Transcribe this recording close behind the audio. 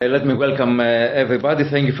Let me welcome everybody.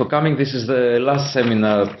 Thank you for coming. This is the last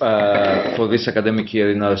seminar for this academic year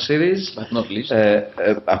in our series. But not least.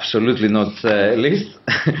 Absolutely not least.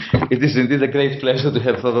 It is indeed a great pleasure to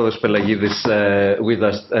have Theodore Pelagidis with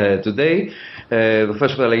us today.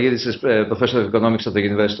 Professor Pelagidis is Professor of Economics at the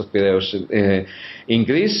University of Piraeus in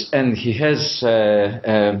Greece, and he has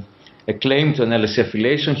a claim to an LSE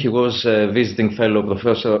affiliation. He was visiting fellow,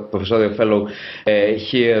 professorial fellow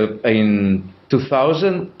here in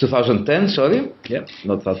 2010, sorry. Yeah,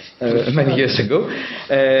 not that many years ago.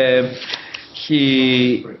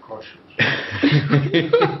 He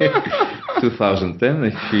 2010,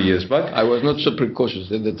 a few years back. I was not so precocious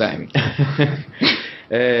at the time.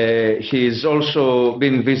 He's also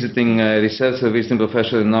been visiting visiting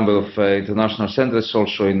professor in a number of international centers,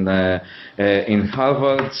 also in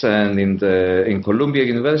Harvard and in Columbia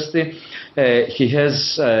University. He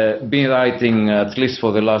has been writing, at least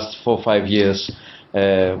for the last 4 or 5 years,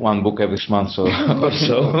 one book every month or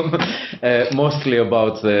so, mostly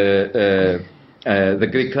about the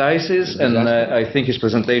Greek crisis, and I think his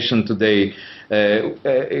presentation today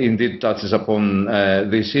indeed touches upon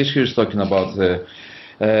these issues, talking about the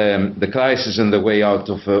crisis and the way out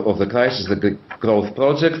of the crisis, the Greek growth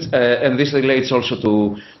project, and this relates also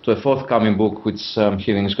to a forthcoming book, which I'm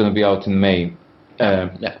hearing is going to be out in May.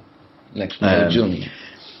 Next May, June.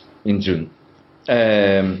 In June.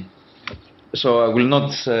 So I will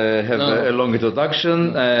not have a long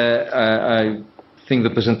introduction. I think the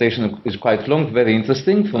presentation is quite long, very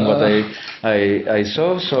interesting from what I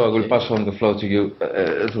saw. So I will pass on the floor to you.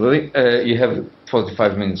 You have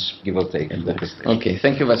 45 minutes, give or take. Okay,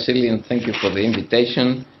 thank you, Vasily, and thank you for the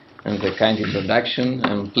invitation and the kind introduction.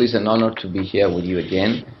 I'm pleased and honored to be here with you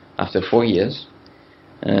again after 4 years.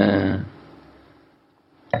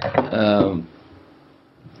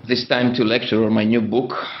 This time to lecture on my new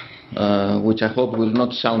book, which I hope will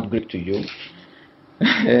not sound Greek to you.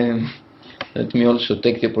 Let me also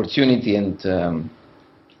take the opportunity and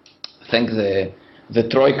thank the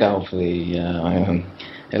Troika of the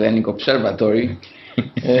Hellenic Observatory,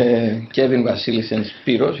 Kevin, Vasilis, and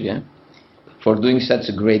Spiros, for doing such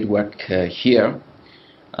a great work here,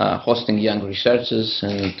 hosting young researchers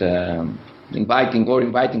and inviting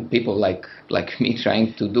people like me,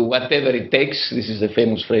 trying to do whatever it takes. This is the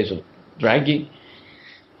famous phrase of Draghi,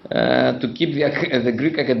 to keep the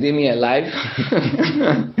Greek academia alive,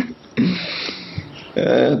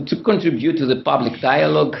 to contribute to the public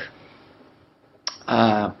dialogue,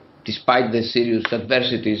 despite the serious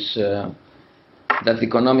adversities that the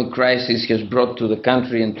economic crisis has brought to the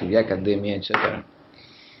country and to the academia, etc.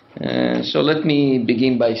 So let me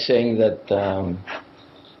begin by saying that,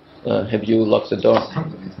 have you locked the door?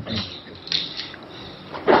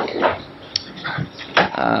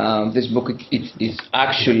 This book is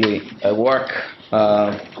actually a work,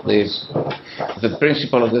 the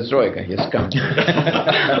principal of the Troika has come, of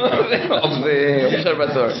the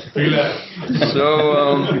observatory.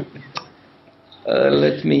 So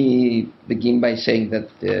let me begin by saying that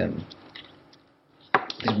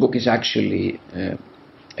this book is actually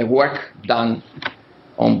a work done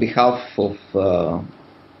on behalf of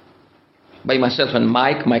by myself and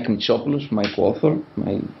Mike Mitsopoulos, my co-author,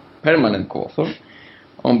 my permanent co-author,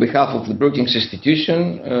 on behalf of the Brookings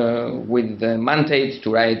Institution, with the mandate to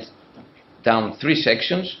write down 3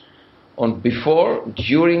 sections on before,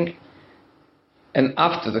 during, and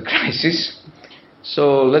after the crisis.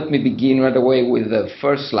 So let me begin right away with the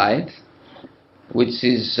first slide, which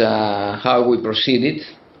is how we proceeded.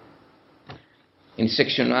 In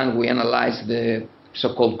section 1, we analyzed the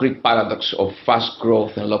so-called Greek paradox of fast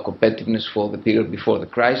growth and low competitiveness for the period before the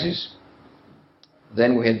crisis.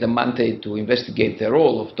 Then we had the mandate to investigate the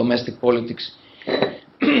role of domestic politics,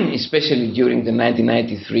 especially during the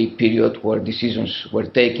 1993 period, where decisions were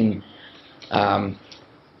taken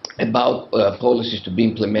about policies to be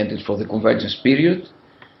implemented for the convergence period,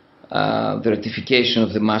 the ratification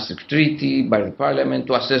of the Maastricht Treaty by the Parliament,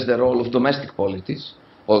 to assess the role of domestic politics.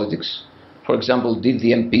 For example, did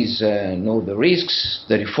the MPs know the risks,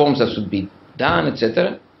 the reforms that should be done,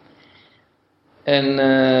 etc.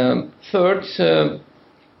 And third,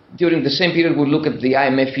 during the same period, we looked at the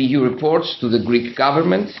IMF EU reports to the Greek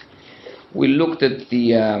government. We looked at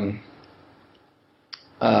the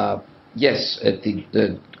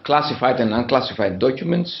classified and unclassified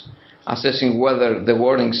documents, assessing whether the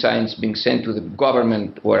warning signs being sent to the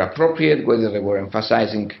government were appropriate, whether they were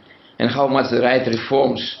emphasizing, and how much the right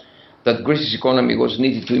reforms that Greece's economy was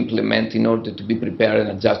needed to implement in order to be prepared and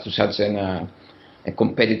adjust to such a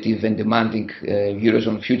competitive and demanding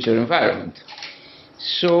Eurozone future environment.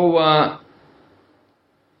 So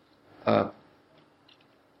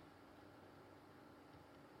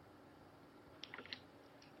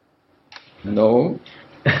No.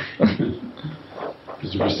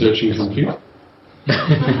 Is the research incomplete?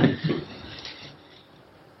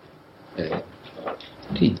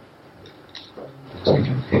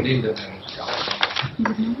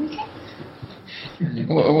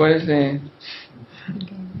 What is the...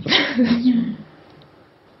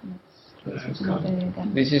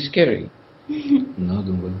 This is scary. No,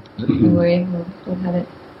 don't worry. Don't worry, we'll have it.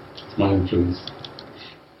 It's my influence.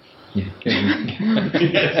 Yeah.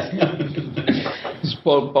 It's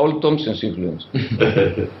Paul Thompson's influence.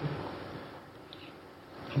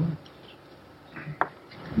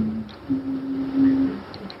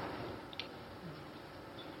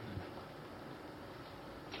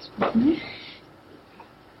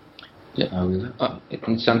 Yeah, I will. it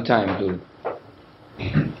needs some time to.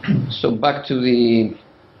 So back to the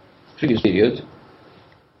previous period.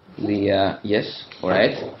 The yes, all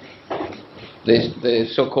right. The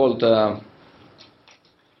so-called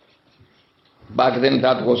back then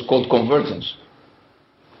that was called convergence.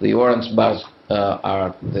 The orange bars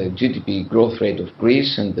are the GDP growth rate of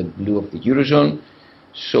Greece and the blue of the Eurozone.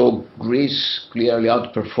 So Greece clearly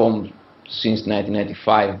outperformed since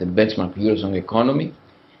 1995 the benchmark Eurozone economy.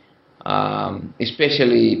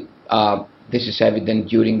 Especially this is evident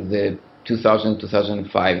during the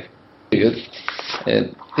 2000-2005 period.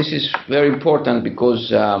 This is very important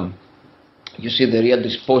because you see the real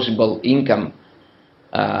disposable income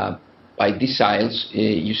by deciles.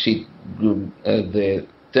 You see the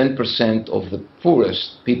 10% of the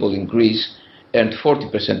poorest people in Greece earned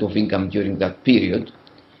 40% of income during that period.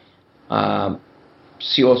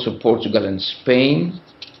 See also Portugal and Spain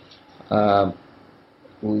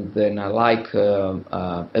with an alike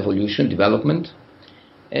evolution, development,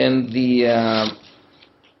 and the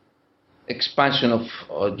expansion of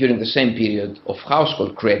during the same period of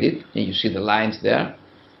household credit, and you see the lines there,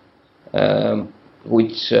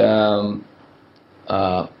 which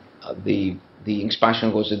the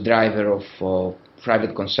expansion was a driver of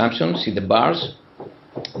private consumption. See the bars.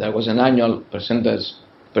 There was an annual percent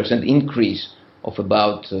increase of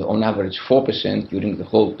about on average 4% during the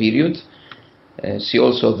whole period. See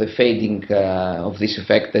also the fading of this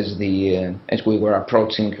effect as we were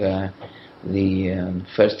approaching the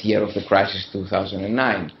first year of the crisis,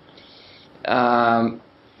 2009.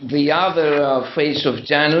 The other phase of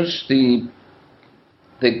Janus, the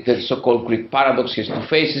so-called Greek paradox, has two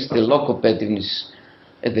phases: the low competitiveness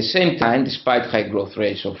at the same time, despite high growth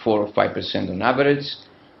rates of 4 or 5% on average.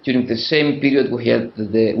 During the same period, we had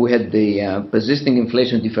the persisting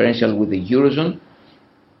inflation differential with the Eurozone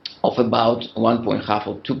of about 1.5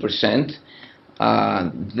 or 2%.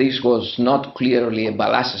 This was not clearly a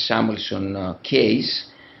Balassa-Samuelson case,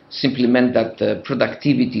 simply meant that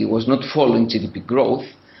productivity was not following GDP growth,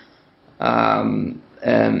 and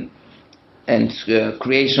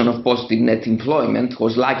creation of positive net employment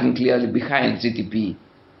was lagging clearly behind GDP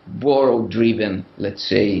borrow-driven, let's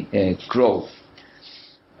say, growth.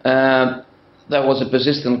 There was a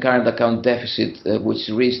persistent current account deficit which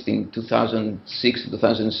reached in 2006 to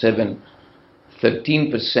 2007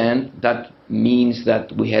 13%. That means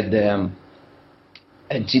that we had a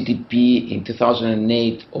GDP in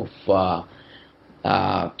 2008 of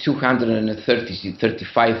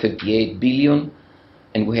 238 billion,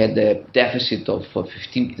 and we had a deficit of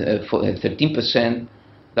 13%.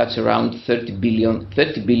 That's around 30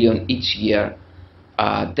 billion each year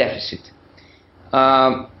deficit.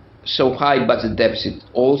 So high budget deficit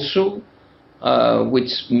also,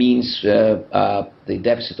 which means the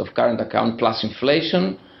deficit of current account plus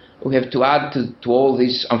inflation. We have to add to all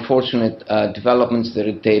these unfortunate developments the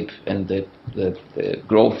red tape and the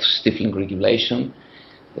growth stifling regulation,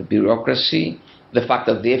 the bureaucracy, the fact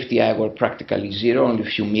that the FDI were practically zero, only a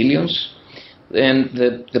few millions, and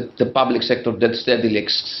the public sector debt steadily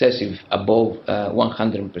excessive above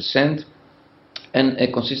 100%, and a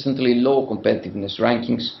consistently low competitiveness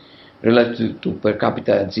rankings relative to per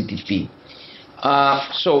capita GDP.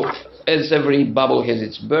 So as every bubble has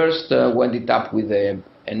its burst, we ended up with an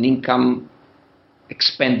income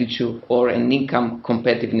expenditure or an income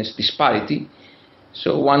competitiveness disparity.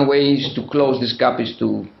 So one way is to close this gap is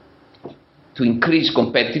to increase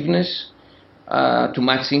competitiveness to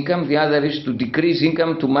match income. The other is to decrease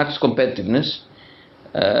income to match competitiveness.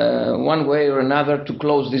 One way or another to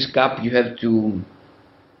close this gap, you have to,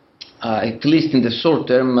 at least in the short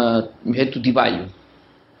term, you had to devalue.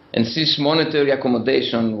 And since monetary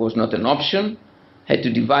accommodation was not an option, had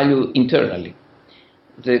to devalue internally.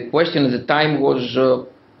 The question at the time was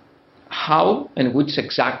how and which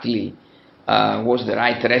exactly was the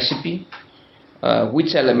right recipe,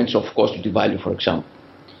 which elements of cost to devalue, for example.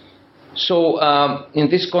 So in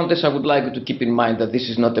this context, I would like you to keep in mind that this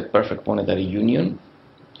is not a perfect monetary union.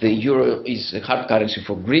 The euro is a hard currency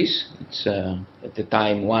for Greece. It's at the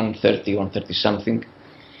time 130, 130 something.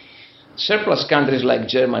 Surplus countries like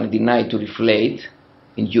Germany deny to reflate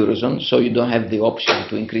in Eurozone, so you don't have the option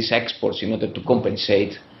to increase exports in order to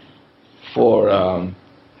compensate for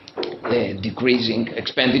decreasing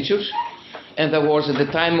expenditures. And there was at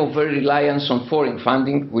the time of very reliance on foreign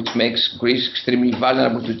funding, which makes Greece extremely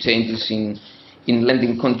vulnerable to changes in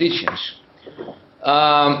lending conditions.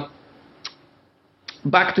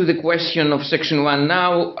 Back to the question of Section 1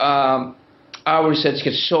 now, our research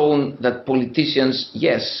has shown that politicians,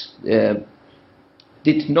 yes,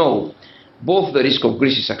 did know both the risk of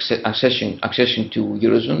Greece's accession to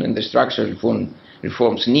Eurozone and the structural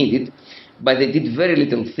reforms needed, but they did very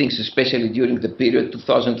little things, especially during the period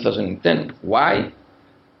 2000-2010. Why?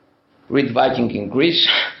 Read Viking in Greece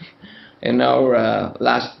and our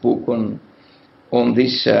last book on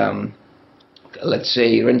this, let's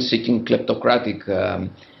say, rent-seeking kleptocratic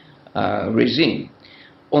regime.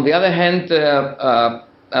 On the other hand,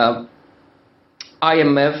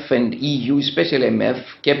 IMF and EU, especially IMF,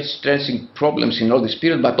 kept stressing problems in all this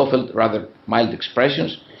period, but offered rather mild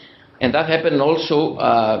expressions. And that happened also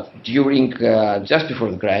during, just before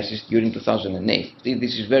the crisis, during 2008.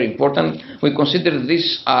 This is very important. We consider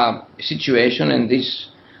this situation and this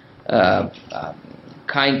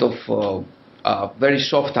kind of very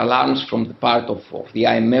soft alarms from the part of the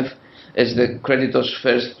IMF as the creditors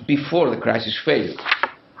first before the crisis failure.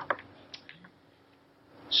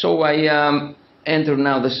 So I enter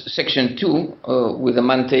now the Section 2 with a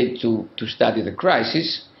mandate to study the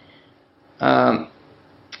crisis.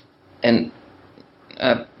 And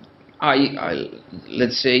I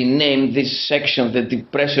let's say, name this section the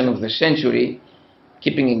depression of the century,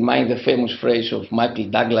 keeping in mind the famous phrase of Michael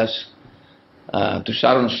Douglas to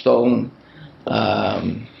Sharon Stone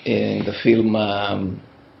in the film,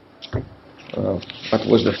 what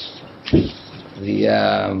was the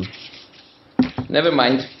never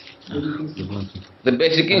mind, the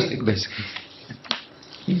Basic Instinct.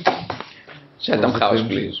 Chatham House,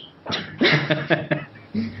 please.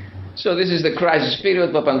 So this is the crisis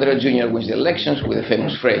period. Papandreou Jr. wins the elections with the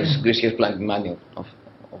famous phrase, Greece has plenty of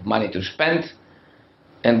money to spend,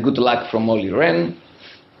 and good luck from Olli Rehn.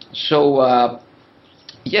 So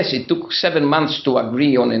yes, it took 7 months to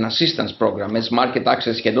agree on an assistance program, as market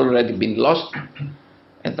access had already been lost,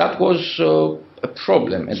 and that was a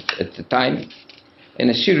problem at the time, and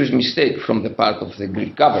a serious mistake from the part of the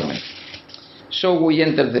Greek government. So we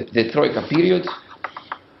entered the Troika period,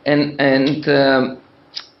 and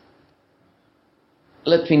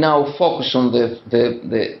let me now focus on the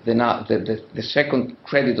second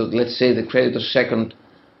creditor, let's say the creditor's second,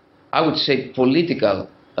 I would say, political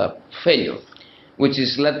failure, which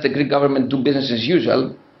is let the Greek government do business as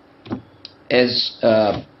usual, as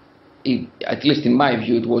at least in my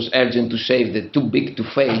view, it was urgent to save the too big to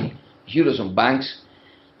fail Eurozone banks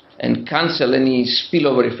and cancel any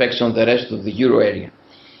spillover effects on the rest of the euro area.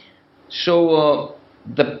 So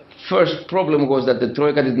the first problem was that the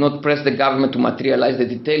Troika did not press the government to materialize the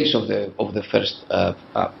details of the first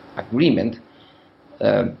agreement.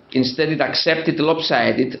 Instead, it accepted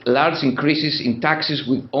lopsided large increases in taxes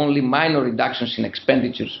with only minor reductions in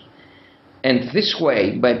expenditures. And this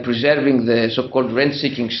way, by preserving the so-called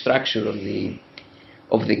rent-seeking structure of the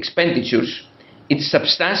expenditures, it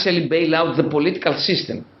substantially bailed out the political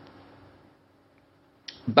system,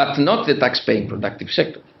 but not the tax-paying productive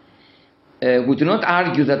sector. We do not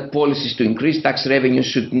argue that policies to increase tax revenue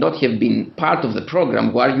should not have been part of the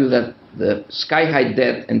program. We argue that the sky-high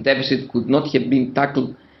debt and deficit could not have been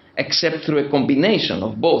tackled except through a combination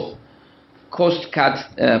of both cost cut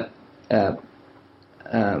and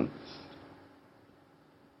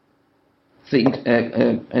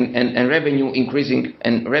revenue increasing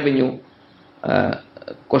and revenue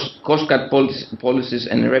cost cut policies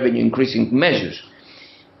and revenue increasing measures.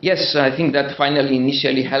 Yes, I think that finally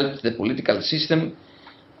initially helped the political system,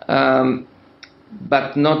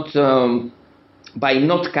 but not by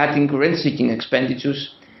not cutting rent-seeking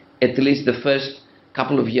expenditures, at least the first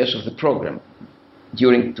couple of years of the program,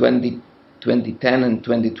 during 2010 and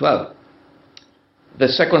 2012. The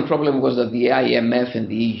second problem was that the IMF and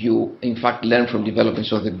the EU, in fact, learned from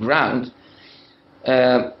developments on the ground.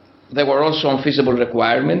 There were also unfeasible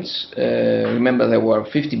requirements. Remember, there were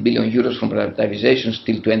 50 billion euros from privatizations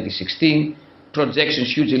till 2016.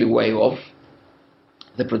 Projections hugely way off.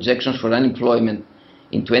 The projections for unemployment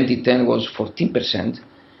in 2010 was 14%,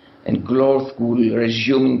 and growth will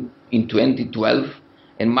resume in 2012,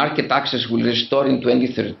 and market access will restore in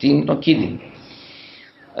 2013. No kidding.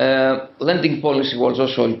 Lending policy was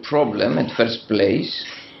also a problem at first place,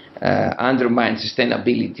 undermined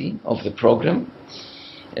sustainability of the program.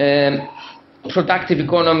 Productive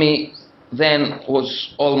economy then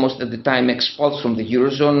was almost at the time expelled from the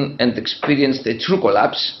Eurozone and experienced a true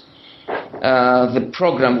collapse. The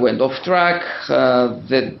program went off track.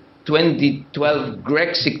 The 2012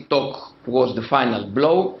 Grexit talk was the final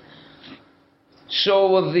blow.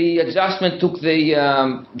 So the adjustment took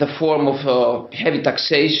the form of heavy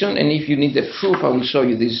taxation, and if you need the proof, I will show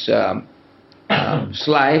you this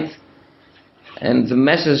slide. And the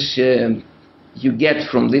message you get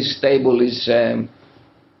from this table is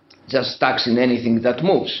just taxing anything that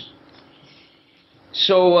moves.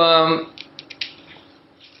 So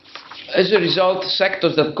as a result,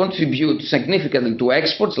 sectors that contribute significantly to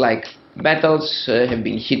exports, like metals, have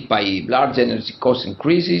been hit by large energy cost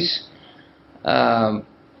increases,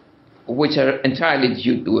 which are entirely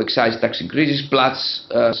due to excise tax increases, plus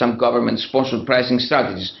some government-sponsored pricing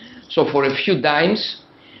strategies. So for a few dimes,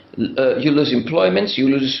 you lose employments, you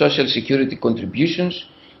lose social security contributions,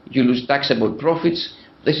 you lose taxable profits.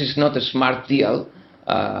 This is not a smart deal,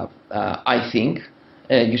 I think.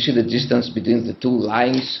 You see the distance between the two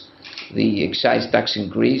lines, the excise tax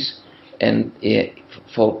increase, and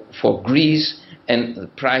for Greece, and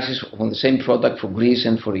prices on the same product for Greece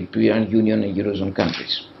and for European Union and Eurozone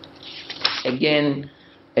countries. Again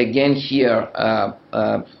here,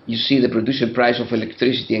 you see the producer price of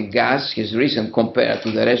electricity and gas has risen compared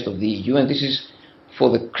to the rest of the EU, and this is for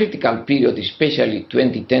the critical period, especially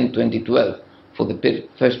 2010-2012, for the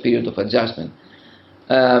first period of adjustment.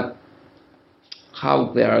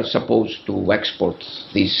 How they are supposed to export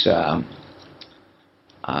these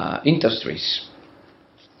industries.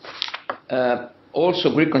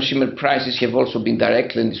 Also, Greek consumer prices have also been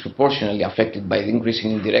directly and disproportionately affected by the increase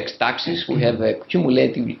in indirect taxes. We have a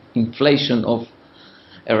cumulative inflation of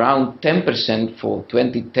around 10% for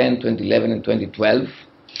 2010, 2011, and 2012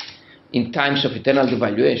 in times of eternal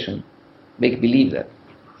devaluation. Make believe that.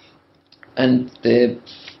 And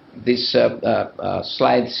these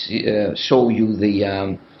slides show you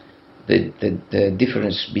the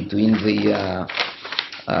difference between the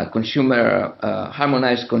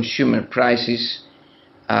harmonized consumer prices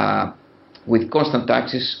with constant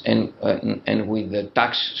taxes and with the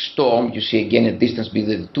tax storm. You see again a distance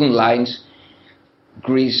between the two lines.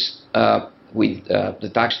 Greece with the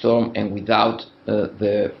tax storm and without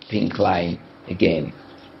the pink line again.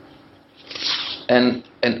 And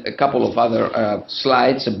a couple of other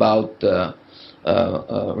slides about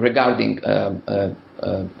regarding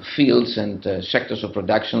fields and sectors of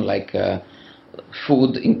production like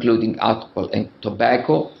food, including alcohol and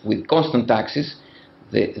tobacco, with constant taxes.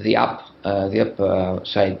 The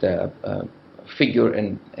upside figure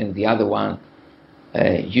and the other one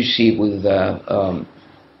you see with the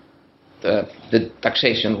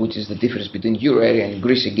taxation, which is the difference between Euro area and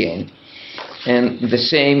Greece again. And the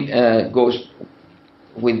same goes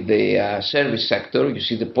with the service sector. You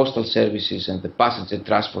see the postal services and the passenger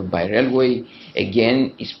transport by railway.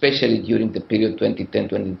 Again, especially during the period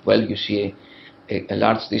 2010-2012, you see a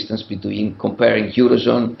large distance between comparing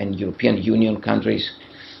Eurozone and European Union countries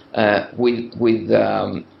with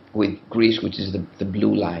Greece, which is the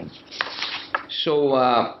blue line. So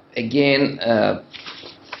again,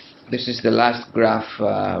 this is the last graph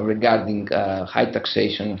regarding high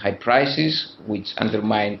taxation and high prices, which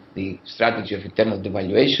undermine the strategy of eternal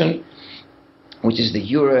devaluation, which is the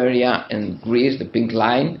Euro area and Greece, the pink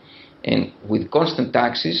line. And with constant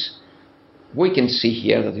taxes, we can see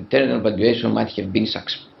here that eternal devaluation might have been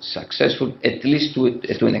successful, at least to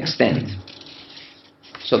an extent.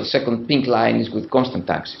 So the second pink line is with constant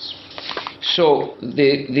taxes. So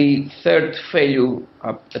the third failure,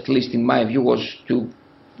 at least in my view, was to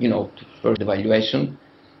for devaluation,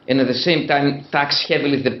 and at the same time tax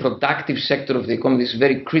heavily the productive sector of the economy. This is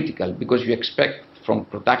very critical because you expect from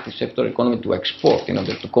productive sector economy to export in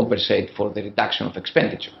order to compensate for the reduction of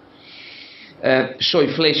expenditure. So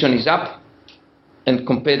inflation is up and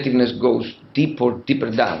competitiveness goes deeper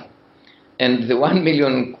down. And the 1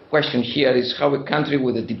 million question here is how a country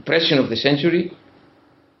with the depression of the century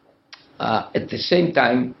at the same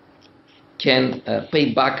time can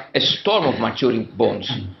pay back a storm of maturing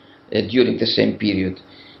bonds during the same period.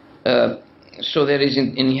 So there is,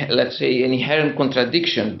 let's say, an inherent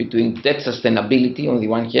contradiction between debt sustainability on the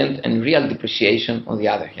one hand and real depreciation on the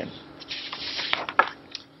other hand.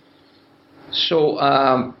 So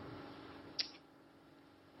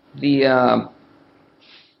the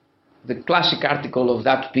classic article of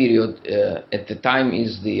that period at the time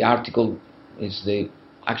is the article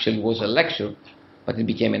actually was a lecture but it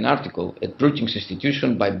became an article at Brookings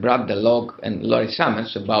Institution by Brad DeLog and Laurie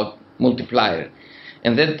Summers about multiplier.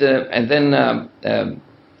 And then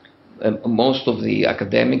most of the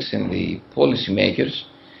academics and the policymakers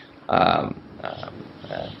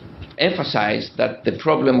emphasized that the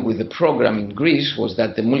problem with the program in Greece was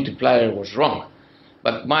that the multiplier was wrong.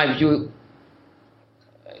 But my view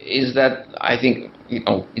is that I think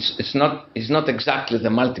it's not exactly the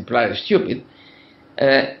multiplier stupid.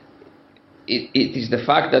 It is the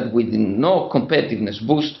fact that with no competitiveness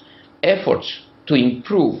boost, efforts to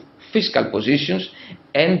improve fiscal positions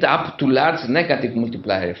end up to large negative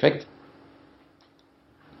multiplier effect,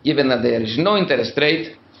 given that there is no interest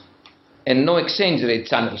rate and no exchange rate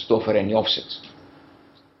channels to offer any offsets.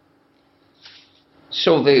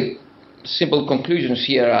 So the simple conclusions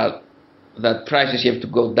here are that prices have to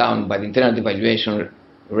go down by the internal devaluation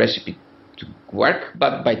recipe to work,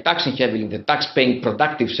 but by taxing heavily the tax-paying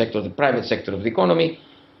productive sector, the private sector of the economy,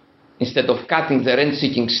 instead of cutting the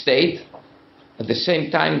rent-seeking state. At the same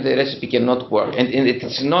time, the recipe cannot work. And it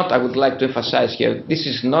is not, I would like to emphasize here, this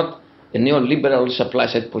is not a neoliberal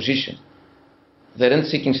supply-side position. The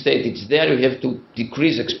rent-seeking state, it's there, you have to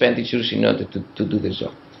decrease expenditures in order to do the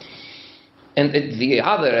job. And the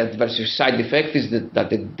other adverse side effect is that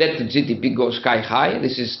the debt to GDP goes sky high.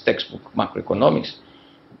 This is textbook macroeconomics.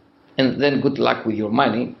 And then good luck with your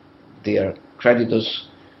money, dear creditors,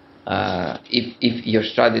 if your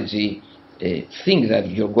strategy think that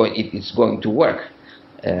it's going to work.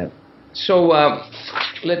 So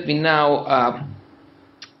let me now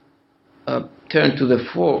turn to the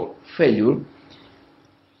fourth failure,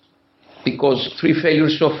 because three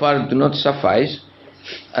failures so far do not suffice,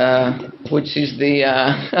 which is the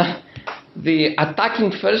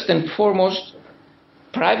attacking first and foremost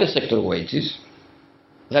private sector wages,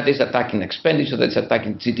 that is attacking expenditure, that is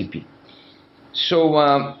attacking GDP. So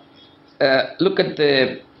look at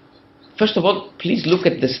first of all, please look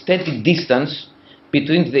at the steady distance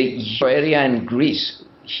between the euro area and Greece.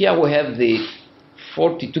 Here we have the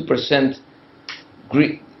 42%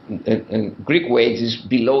 Greek wages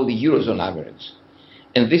below the Eurozone average.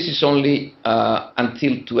 And this is only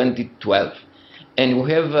until 2012. And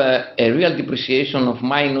we have a real depreciation of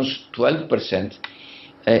minus 12%,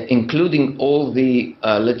 including all the,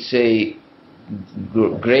 let's say,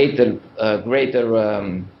 greater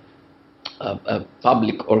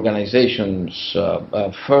public organizations,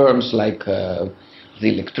 firms like the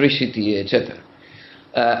electricity, etc.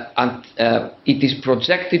 And it is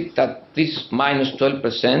projected that this minus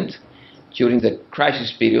 12% during the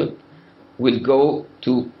crisis period will go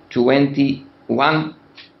to 21,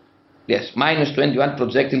 yes, minus 21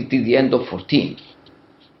 projected till the end of 14.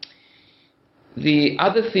 The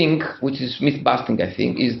other thing, which is myth busting, I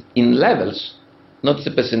think, is in levels, not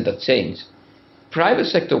the percentage change. Private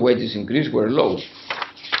sector wages in Greece were low,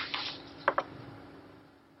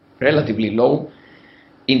 relatively low,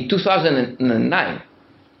 in 2009.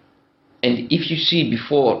 And if you see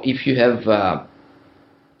before, if you have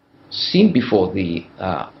seen before the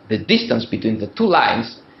distance between the two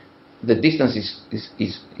lines, the distance is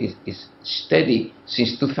steady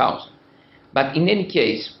since 2000. But in any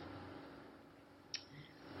case,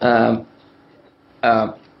 as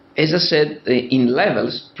I said, in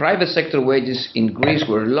levels, private sector wages in Greece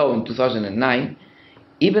were low in 2009,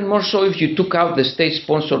 even more so if you took out the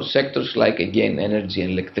state-sponsored sectors like, again, energy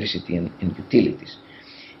and electricity and utilities,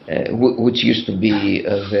 which used to be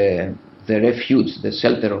the refuge, the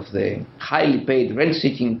shelter of the highly paid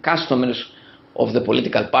rent-seeking customers of the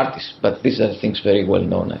political parties. But these are things very well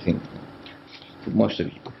known, I think, to most of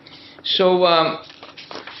you. So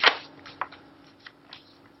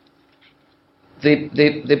there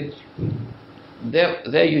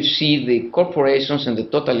you see the corporations and the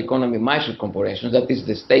total economy minus corporations, that is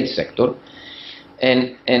the state sector,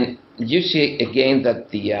 and you see again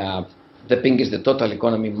that the pink is the total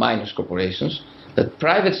economy minus corporations. The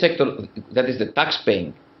private sector, that is the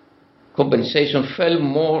tax-paying, compensation fell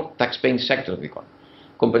more, tax-paying sector of the economy.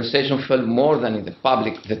 Compensation fell more than in the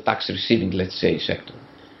public, the tax-receiving, let's say, sector.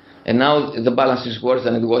 And now the balance is worse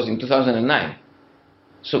than it was in 2009.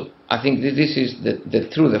 So I think this is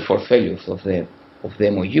the fourth failure of the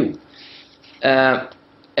MOU.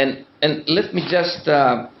 And let me just,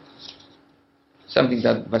 something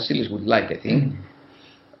that Vasilis would like, I think.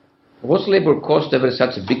 Was labor cost ever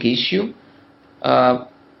such a big issue?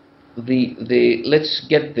 Let's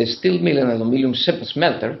get the steel mill and aluminum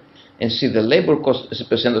smelter and see the labor cost as a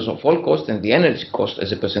percentage of all cost and the energy cost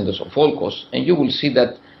as a percentage of all cost, and you will see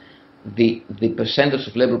that the percentage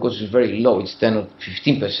of labor cost is very low. It's 10 or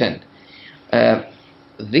 15%.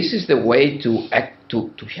 This is the way to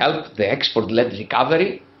help the export-led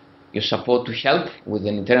recovery your support to help with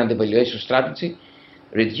an internal devaluation strategy,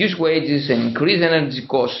 reduce wages and increase energy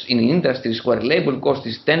costs in industries where labor cost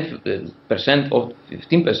is 10% or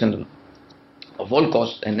 15% of all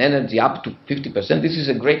costs and energy up to 50%. This is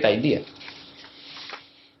a great idea.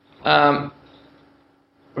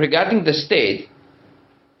 Regarding the state,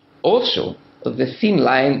 also the thin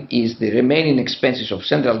line is the remaining expenses of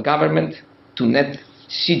central government to net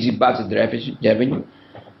CG budget revenue,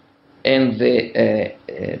 and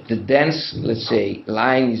the dense, let's say,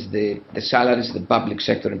 line is the salaries, the public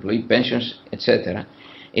sector employee pensions, etc.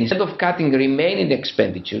 Instead of cutting remaining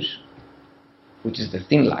expenditures, which is the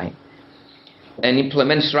thin line, and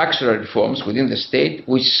implement structural reforms within the state,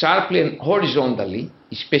 which sharply and horizontally,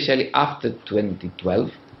 especially after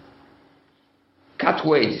 2012, cut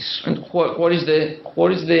wages. And what is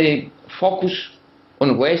the focus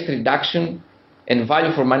on waste reduction and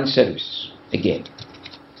value for money services? Again,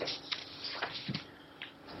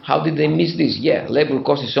 how did they miss this? Yeah, labor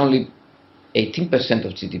cost is only 18%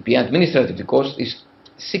 of GDP. Administrative cost is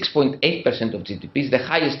 6.8% of GDP. It's the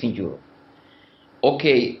highest in Europe.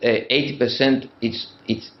 Okay, 80%. It's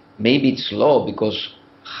maybe it's low because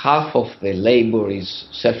half of the labor is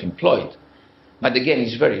self-employed, but again,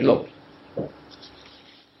 it's very low.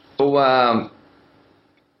 So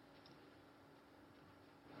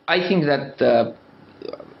I think that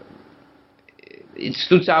it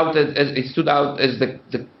stood out as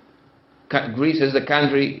the Greece as the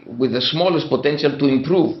country with the smallest potential to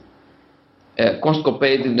improve cost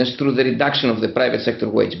competitiveness through the reduction of the private sector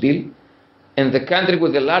wage bill, and the country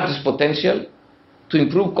with the largest potential to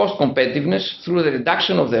improve cost competitiveness through the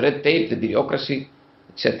reduction of the red tape, the bureaucracy,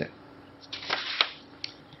 etc.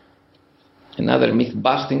 Another myth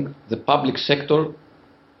busting: the public sector,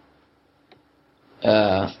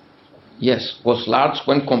 yes, was large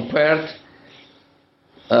when compared.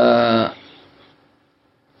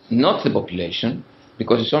 Not the population,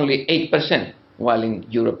 because it's only 8%, while in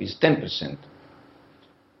Europe is 10%,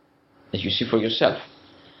 as you see for yourself.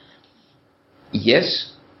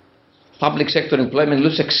 Yes, public sector employment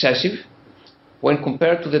looks excessive when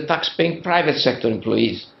compared to the tax-paying private sector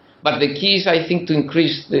employees. But the key is, I think, to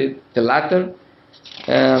increase the latter.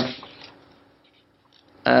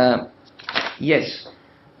 Yes.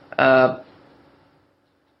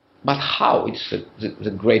 But how? It's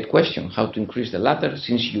the great question. How to increase the latter,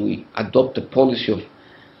 since you adopt a policy of,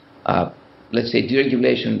 let's say,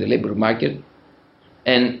 deregulation in the labor market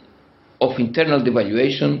and of internal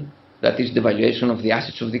devaluation, that is, devaluation of the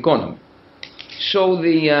assets of the economy. So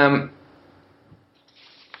the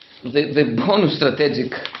bonus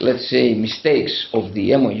strategic, let's say, mistakes of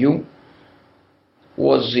the MOU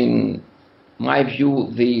was, in my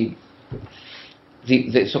view, the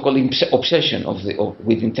so-called obsession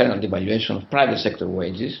with internal devaluation of private sector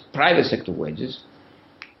wages,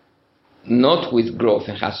 not with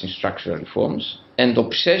growth-enhancing structural reforms, and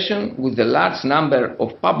obsession with the large number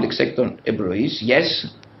of public sector employees. Yes,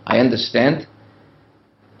 I understand.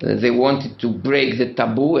 They wanted to break the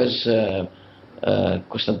taboo, as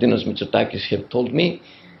Konstantinos Mitsotakis have told me,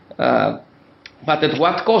 but at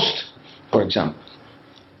what cost, for example?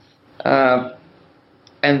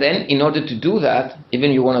 And then, in order to do that,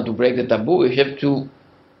 even you wanted to break the taboo, you have to,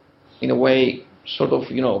 in a way, sort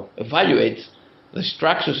of, evaluate the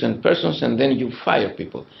structures and persons, and then you fire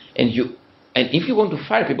people. And if you want to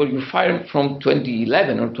fire people, you fire them from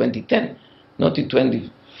 2011 or 2010, not in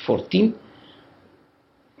 2014.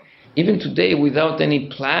 Even today, without any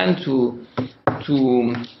plan to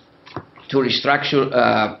restructure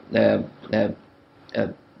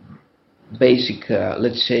basic,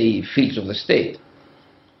 let's say, fields of the state.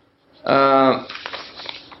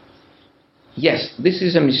 Yes, this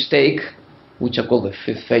is a mistake, which I call the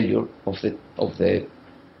fifth failure of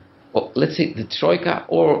let's say, the Troika,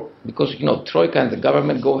 or because Troika and the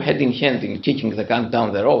government go hand in hand in kicking the can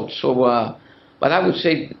down the road. So, but I would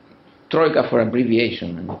say Troika for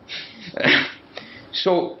abbreviation.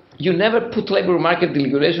 So you never put labor market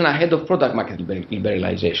deregulation ahead of product market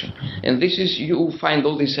liberalization, and this is, you find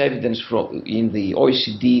all this evidence in the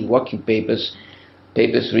OECD working papers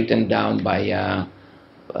written down by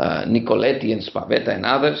Nicoletti and Spavetta and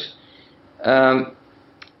others.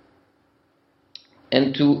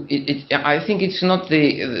 And I think it's not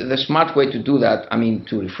the smart way to do that. I mean,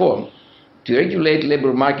 to reform, to regulate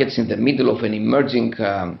labor markets in the middle of an emerging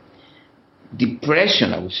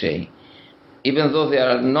depression, I would say, even though they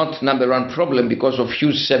are not number one problem because of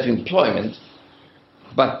huge self-employment,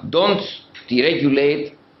 but don't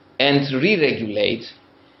deregulate and re-regulate,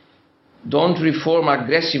 don't reform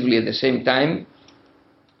aggressively at the same time.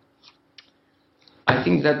 I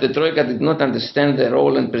think that the Troika did not understand the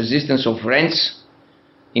role and persistence of rents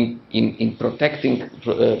in protecting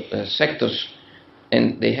sectors,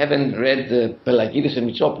 and they haven't read Pelagidis and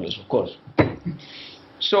Mitsopoulos, of course.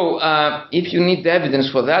 So if you need the evidence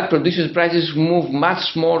for that, producers' prices move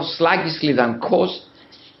much more sluggishly than cost,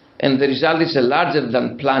 and the result is a larger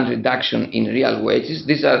than planned reduction in real wages.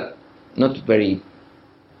 These are not very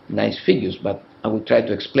nice figures, but I will try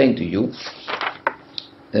to explain to you.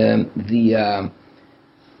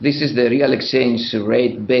 This is the real exchange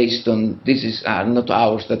rate based on, this is not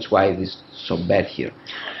ours, that's why this is so bad here.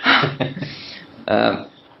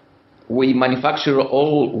 We manufacture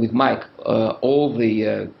all, with Mike, all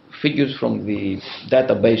the figures from the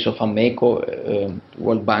database of AMECO,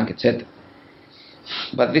 World Bank, etc.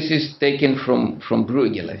 But this is taken from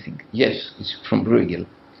Bruegel, I think. Yes, it's from Bruegel,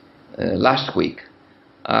 last week.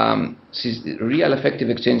 This is the real effective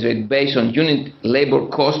exchange rate based on unit labor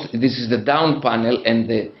cost. This is the down panel, and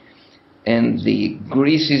the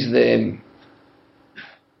Greece is the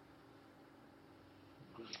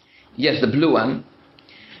the blue one,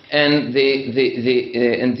 and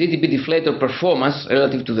and GDP deflator performance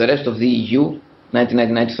relative to the rest of the EU,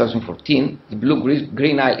 1999-2014. The blue Greece,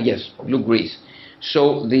 green blue Greece.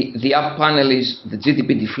 So the up panel is the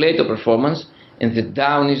GDP deflator performance, and the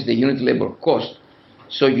down is the unit labor cost.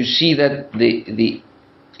 So you see that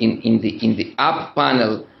in the up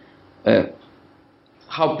panel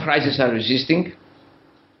how prices are resisting,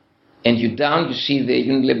 and you see the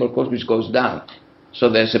unit labor cost which goes down. So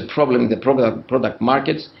there's a problem in the product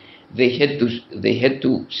markets. They had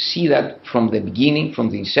to see that from the beginning, from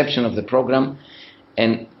the inception of the program,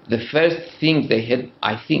 and the first thing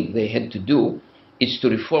I think they had to do is to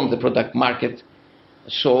reform the product market.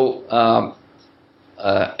 So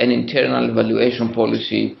an internal evaluation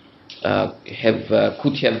policy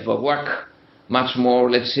could have worked much more,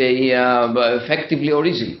 let's say, effectively or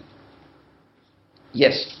easily.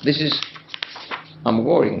 Yes, I'm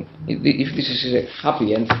worrying if this is a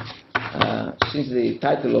happy end, since the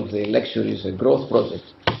title of the lecture is a growth project.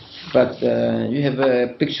 But you have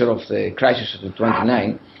a picture of the crisis of the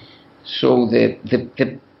 29. So the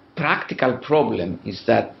practical problem is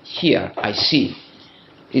that here I see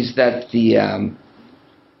is that the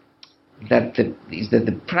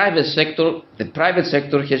private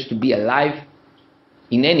sector has to be alive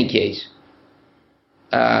in any case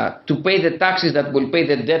to pay the taxes that will pay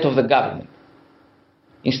the debt of the government,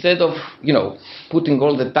 instead of putting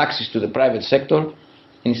all the taxes to the private sector,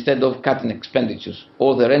 instead of cutting expenditures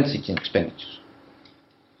or the rent-seeking expenditures.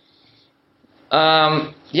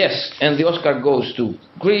 Yes, and the Oscar goes to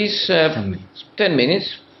Greece. 10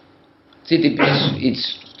 minutes. GDP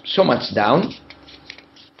it's so much down,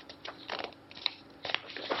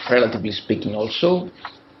 relatively speaking also,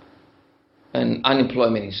 and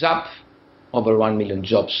unemployment is up, over 1 million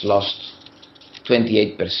jobs lost,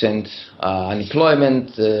 28%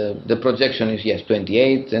 unemployment. The projection is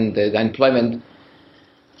 28, and the unemployment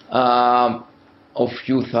of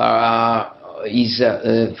youth is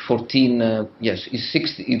 14. Is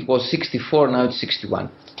 60. It was 64. Now it's 61.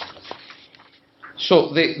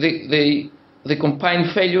 So the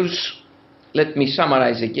combined failures. Let me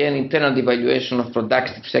summarize again: internal devaluation of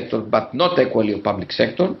productive sector, but not equally of public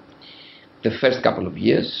sector. The first couple of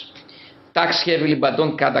years. Tax heavily but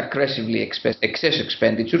don't cut aggressively excess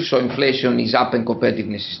expenditure, so inflation is up and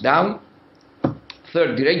competitiveness is down.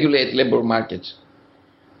 Third, deregulate labor markets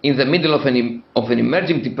in the middle of an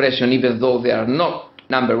emerging depression, even though they are not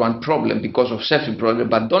number one problem because of self-employment,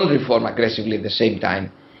 but don't reform aggressively at the same time,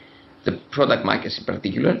 the product markets in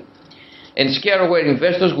particular. And scare away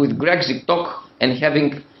investors with Grexit talk and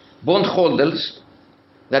having bondholders,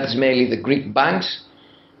 that is mainly the Greek banks,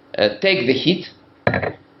 take the hit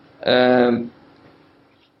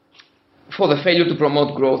for the failure to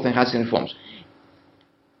promote growth and enhancing reforms.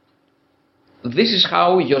 This is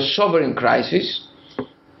how your sovereign crisis,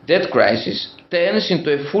 debt crisis, turns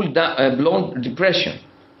into a full-blown depression.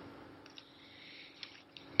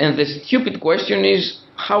 And the stupid question is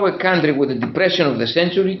how a country with the depression of the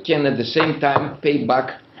century can at the same time pay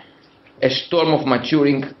back a storm of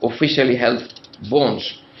maturing officially held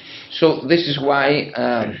bonds. So this is why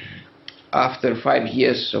after 5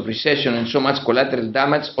 years of recession and so much collateral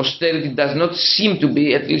damage, austerity does not seem to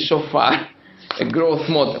be, at least so far, a growth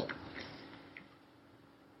model.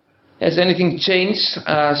 Has anything changed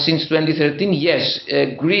since 2013? Yes,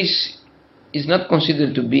 Greece is not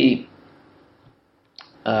considered to be,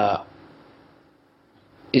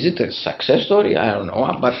 is it a success story? I don't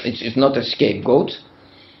know, but it's not a scapegoat.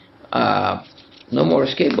 No more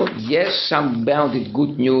scapegoat. Yes, some bounded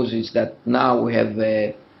good news is that now we have,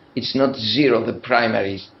 it's not zero, the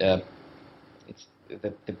primary, the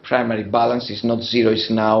primary balance is not zero, it's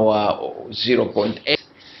now 0.8.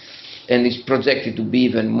 and is projected to be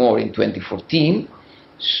even more in 2014.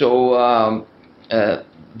 So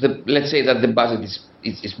let's say that the budget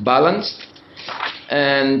is balanced,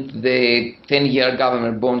 and the 10-year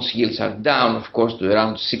government bonds yields are down, of course, to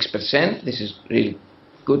around 6%. This is really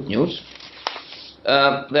good news.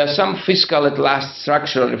 There are some fiscal at last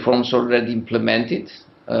structural reforms already implemented,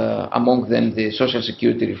 among them the social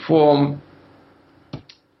security reform,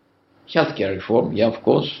 healthcare reform, yeah, of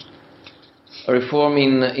course, a reform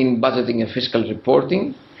in budgeting and fiscal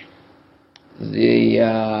reporting, the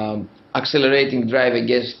accelerating drive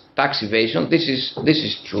against tax evasion. This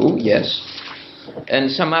is true, yes,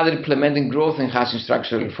 and some other implementing growth enhancing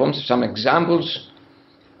structural reforms. Some examples: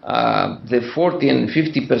 the 40 and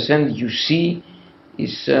 50% you see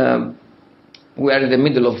is we are in the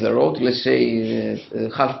middle of the road. Let's say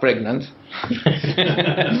half pregnant.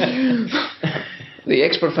 The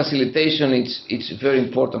export facilitation, it's very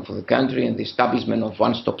important for the country, and the establishment of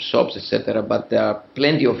one-stop shops, etc. But there are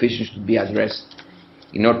plenty of issues to be addressed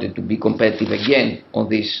in order to be competitive again on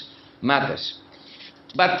these matters.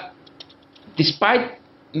 But despite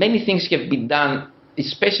many things have been done,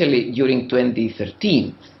 especially during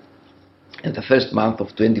 2013 and the first month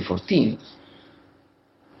of 2014,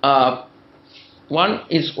 one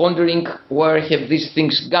is wondering where have these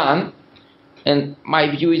things gone. And my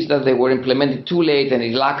view is that they were implemented too late and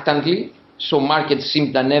reluctantly, so markets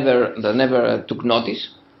seemed that never took notice.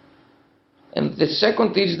 And the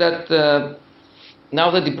second is that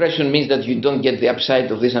now the depression means that you don't get the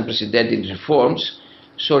upside of these unprecedented reforms,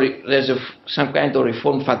 so there's some kind of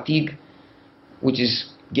reform fatigue, which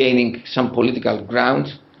is gaining some political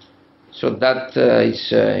ground. So that it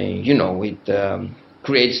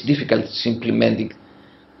creates difficulties implementing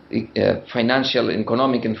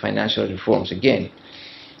economic and financial reforms again.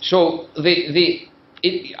 So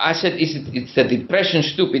I said it's the depression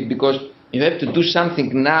stupid, because you have to do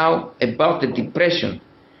something now about the depression,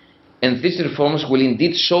 and these reforms will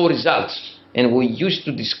indeed show results. And we used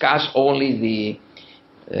to discuss only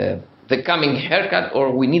the coming haircut,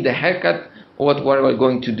 or we need a haircut, or what we're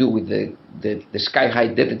going to do with the sky high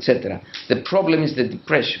debt, etc. The problem is the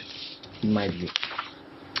depression, in my view.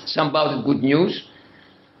 Some about it, good news.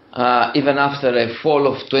 Even after a fall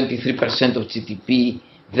of 23% of GDP,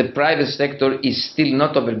 the private sector is still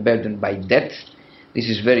not overburdened by debt. This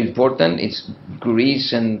is very important. It's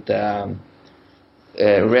Greece and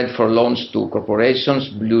red for loans to corporations,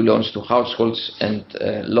 blue loans to households, and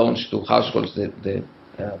loans to households, the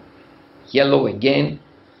yellow again,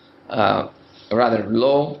 rather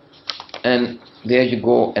low. And there you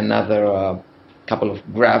go, another couple of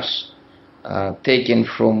graphs taken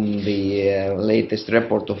from the latest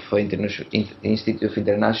report of Institute of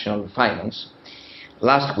International Finance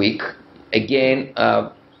last week. Again,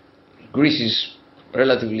 Greece is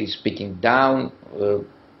relatively speaking down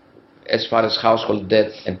as far as household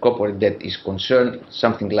debt and corporate debt is concerned,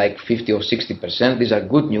 something like 50 or 60%. These are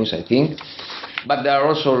good news, I think. But there are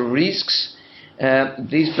also risks.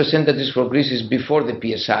 These percentages for Greece is before the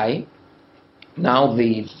PSI. Now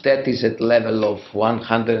the debt is at level of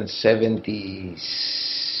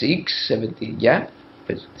 176, 70, yeah,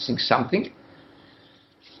 I think something.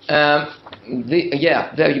 There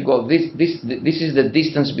you go. This is the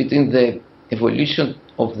distance between the evolution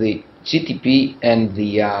of the GDP and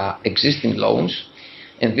the existing loans,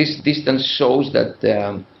 and this distance shows that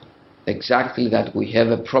exactly that we have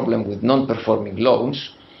a problem with non-performing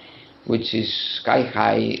loans, which is sky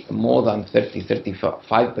high, more than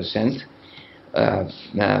 35%.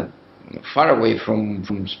 Far away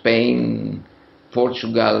from Spain,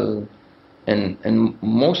 Portugal, and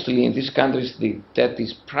mostly in these countries the debt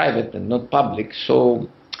is private and not public. So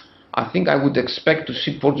I think I would expect to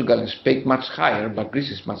see Portugal and Spain much higher, but Greece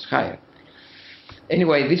is much higher.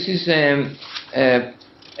 Anyway, this is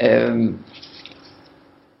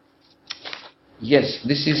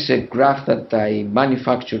this is a graph that I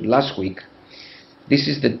manufactured last week. This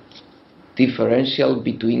is the differential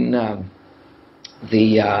between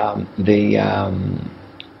the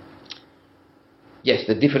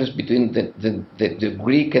difference between the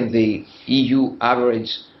Greek and the EU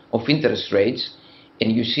average of interest rates,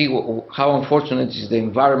 and you see how unfortunate is the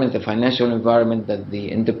environment, the financial environment that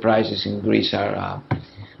the enterprises in Greece are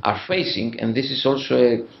facing. And this is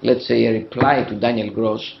also, let's say, a reply to Daniel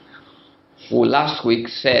Gross, who last week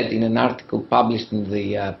said in an article published in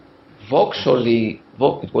the Vox,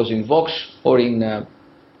 it was in Vox or in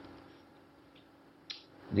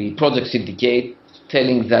the Project Syndicate,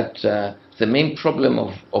 telling that the main problem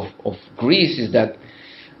of Greece is that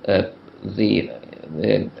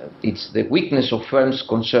it's the weakness of firms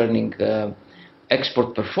concerning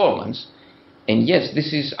export performance, And yes,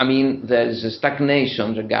 this is, there's a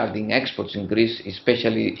stagnation regarding exports in Greece,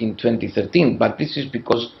 especially in 2013, but this is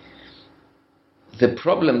because the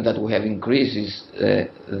problem that we have in Greece is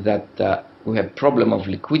that we have problem of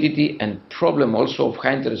liquidity and problem also of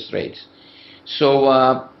high interest rates. So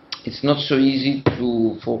it's not so easy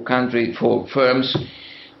for firms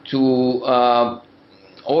to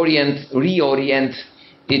reorient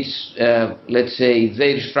its, let's say,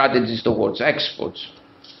 their strategies towards exports.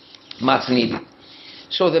 Much needed.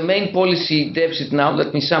 So the main policy deficit now,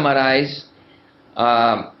 let me summarize,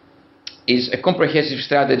 is a comprehensive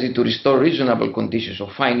strategy to restore reasonable conditions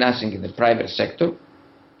of financing in the private sector.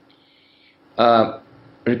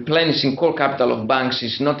 Replenishing core capital of banks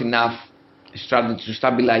is not enough strategy to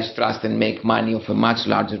stabilize trust and make money of a much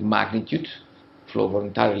larger magnitude. Flow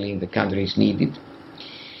voluntarily in the country is needed.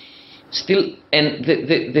 Still, and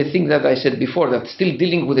the thing that I said before, that still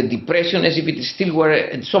dealing with a depression as if it still were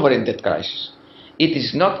a sovereign debt crisis. This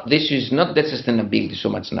is not debt sustainability so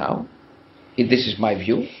much now. This is my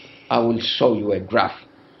view. I will show you a graph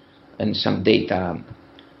and some data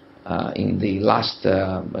in the last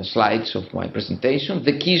slides of my presentation.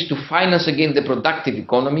 The key is to finance again the productive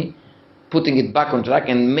economy, putting it back on track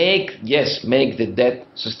and make the debt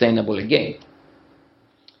sustainable again.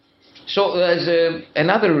 So there's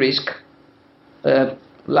another risk,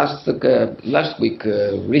 last week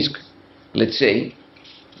risk, let's say,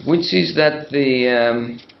 which is that the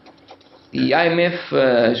IMF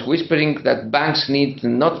is whispering that banks need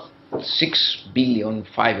not 6 billion,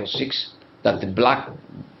 5 or 6, that the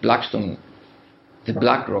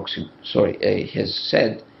BlackRock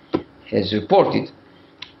has reported,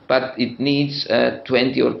 but it needs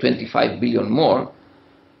 20 or 25 billion more.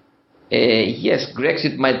 Yes,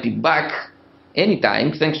 Grexit might be back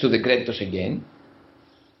anytime, thanks to the creditors again.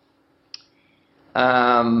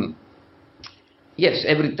 Yes,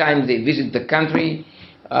 every time they visit the country,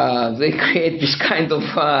 they create this kind of,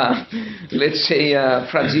 let's say,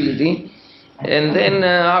 fragility. And then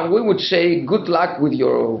we would say, good luck with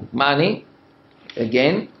your money,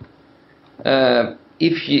 again.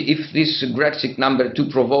 If this Grexit number 2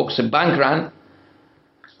 provokes a bank run,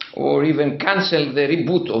 or even cancel the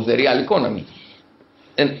reboot of the real economy.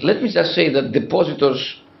 And let me just say that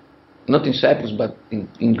depositors, not in Cyprus but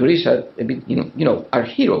in Greece, are a bit, are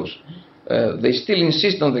heroes. They still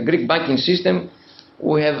insist on the Greek banking system.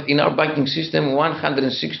 We have in our banking system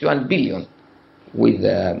 161 billion with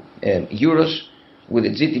euros, with a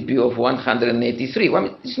GDP of 183.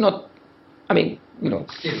 It's not.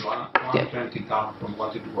 Still 120 down from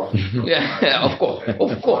what it was. Yeah, of course.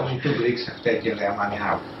 Only 2 Greeks have taken their money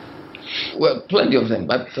out. Well, plenty of them,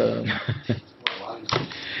 but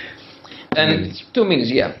and 2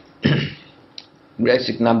 minutes, yeah.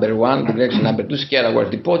 Grexit number 1, Grexit number 2, scare away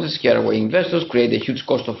deposits, scare away investors, create a huge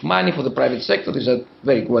cost of money for the private sector. These are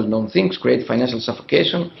very well-known things, create financial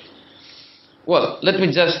suffocation. Well, let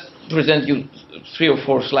me just present you 3 or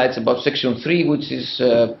 4 slides about section 3, which is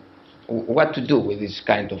what to do with this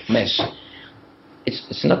kind of mess.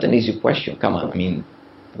 It's not an easy question, come on,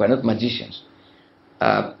 we're not magicians.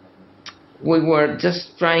 We were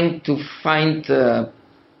just trying to find a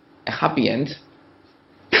happy end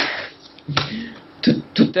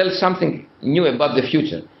to tell something new about the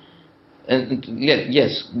future. And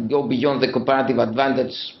yes, go beyond the comparative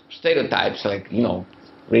advantage stereotypes like,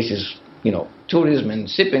 Greece is, tourism and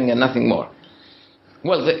shipping and nothing more.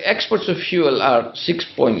 Well, the exports of fuel are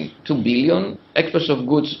 6.2 billion. Exports of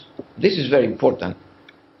goods, this is very important,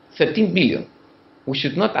 13 billion. We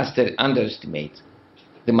should not underestimate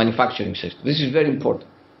the manufacturing sector. This is very important.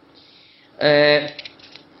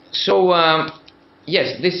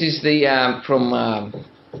 Yes, this is the from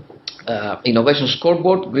innovation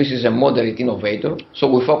scoreboard. Greece is a moderate innovator, so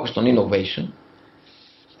we focused on innovation.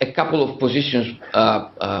 A couple of positions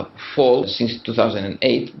fall since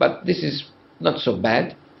 2008, but this is not so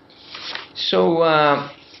bad. So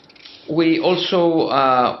we also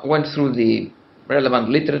went through the relevant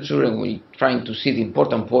literature and we're trying to see the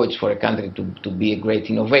important points for a country to be a great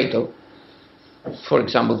innovator. For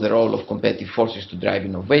example, the role of competitive forces to drive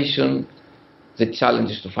innovation, the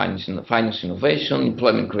challenges to finance innovation,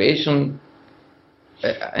 employment creation,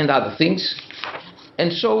 and other things.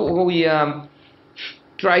 And so we are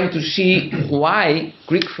trying to see why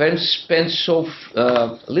Greek firms spend so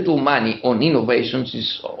little money on innovations,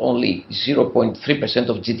 is only 0.3%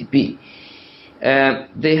 of GDP.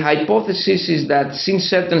 The hypothesis is that since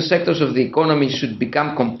certain sectors of the economy should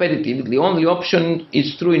become competitive, the only option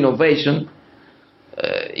is through innovation.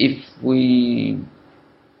 If we,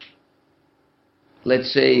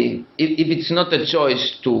 let's say, if it's not a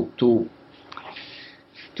choice to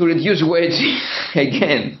to reduce wages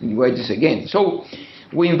again. So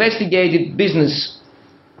we investigated business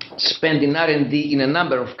spend in R&D in a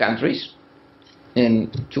number of countries,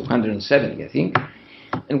 in 270 I think,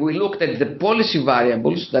 and we looked at the policy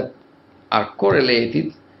variables that are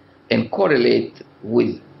correlated and correlate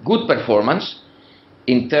with good performance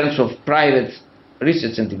in terms of private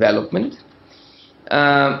research and development.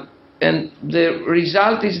 And the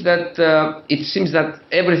result is that it seems that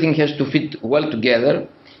everything has to fit well together,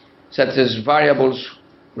 such as variables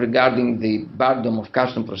regarding the burden of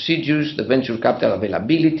custom procedures, the venture capital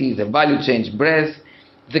availability, the value chain breadth,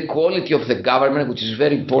 the quality of the government, which is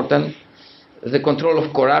very important, the control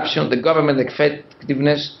of corruption, the government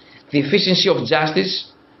effectiveness, the efficiency of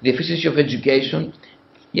justice, the efficiency of education,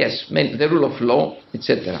 yes, the rule of law,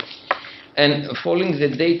 etc. And following the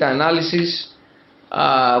data analysis,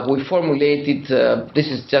 we formulated, this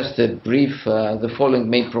is just a brief, the following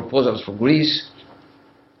main proposals for Greece.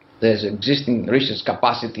 There's existing research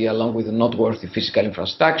capacity along with the noteworthy physical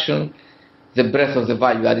infrastructure. The breadth of the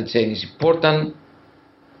value-added chain is important.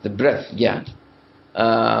 The breadth, yeah.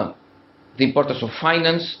 The importance of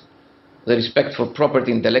finance, the respect for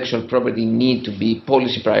property, intellectual property need to be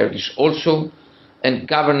policy priorities also, and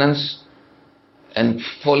governance and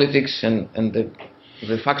politics and the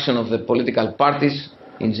function of the political parties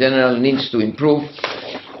in general needs to improve.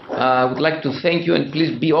 I would like to thank you, and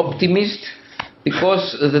please be optimist,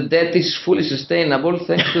 because the debt is fully sustainable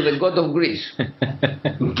thanks to the God of Greece.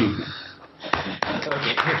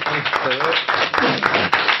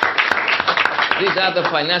 These are the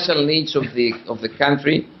financial needs of the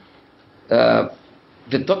country. The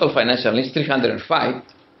total financial needs 305.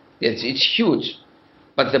 It's huge,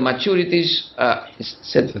 but the maturities is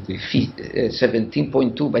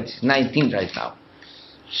 17.2, but it's 19 right now.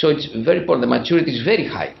 So it's very important. The maturity is very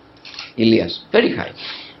high, Elias, very high.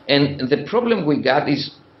 And the problem we got is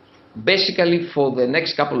basically for the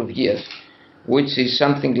next couple of years, which is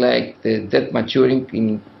something like the debt maturing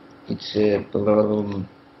in, it's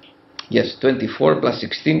 24 plus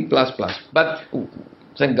 16 plus. But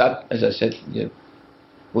thank God, as I said, yeah,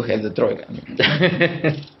 we have the Troika.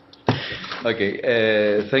 Okay,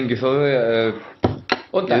 thank you, Theodore.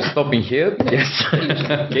 You're stopping here? Yes.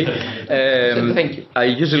 Okay. Thank you. I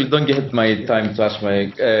usually don't get my time to ask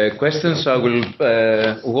my questions, so I will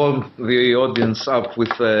warm the audience up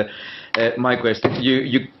with my question.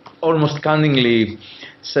 You almost cunningly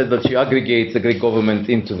said that you aggregate the Greek government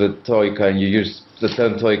into the Troika, and you used the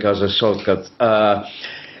term Troika as a shortcut.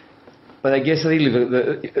 But I guess really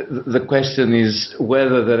the question is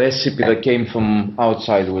whether the recipe that came from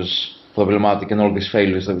outside was problematic and all these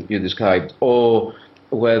failures that you described, or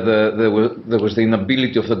whether there was the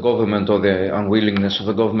inability of the government or the unwillingness of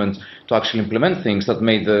the government to actually implement things that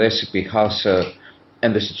made the recipe harsher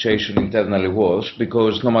and the situation internally worse,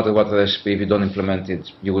 because no matter what the recipe, if you don't implement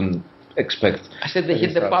it, you wouldn't expect. I said they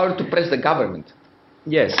had the power to press the government.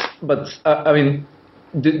 Yes, but I mean,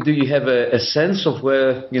 do you have a sense of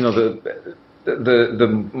where, you know,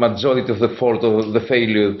 the majority of the fault or the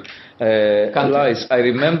failure lies? I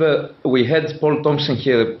remember we had Paul Thompson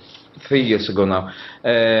here 3 years ago now,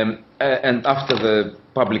 and after the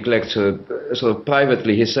public lecture, sort of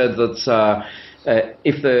privately, he said that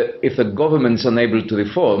if the government is unable to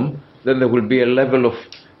reform, then there will be a level of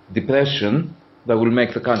depression that will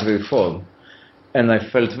make the country reform. And I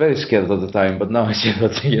felt very scared at the time, but now I see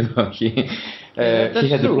that, you know, he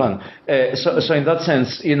had a plan. So in that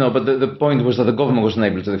sense, you know, but the point was that the government wasn't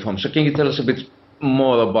able to reform. So can you tell us a bit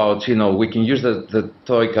more about, you know, we can use the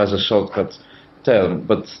Troika as a shortcut term,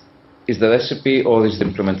 but is the recipe or is the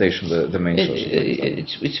implementation the main source?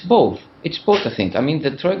 It's both. It's both, I think. I mean,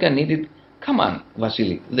 the Troika needed, come on,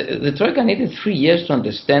 Vasily, the Troika needed 3 years to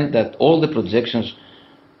understand that all the projections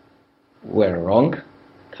were wrong.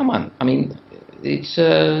 Come on, I mean, it's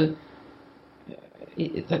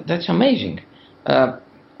that's amazing.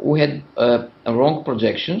 We had wrong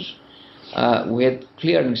projections. We had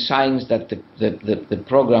clear signs that the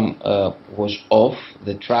program was off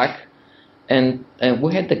the track, and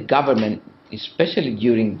we had the government, especially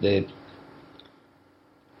during the.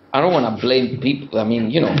 I don't want to blame people. I mean,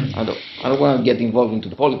 you know, I don't want to get involved into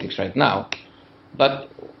politics right now, but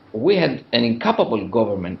we had an incapable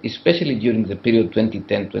government, especially during the period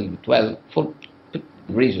 2010-2012, for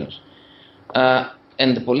reasons,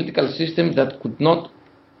 and the political system that could not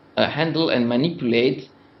handle and manipulate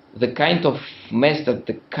the kind of mess that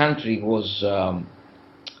the country was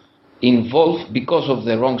involved because of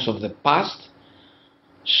the wrongs of the past.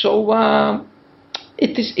 So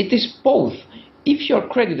it is both. If you're a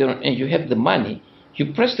creditor and you have the money,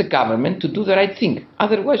 you press the government to do the right thing.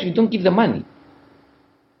 Otherwise, you don't give the money.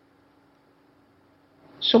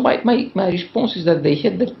 So my response is that they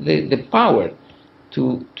had the power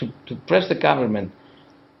to press the government.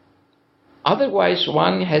 Otherwise,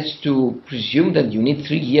 one has to presume that you need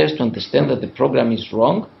 3 years to understand that the program is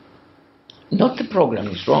wrong. Not the program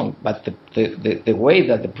is wrong, but the way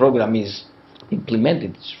that the program is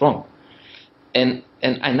implemented is wrong. And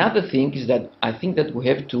another thing is that I think that we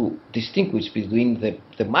have to distinguish between the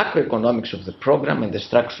macroeconomics of the program and the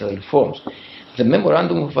structural reforms. The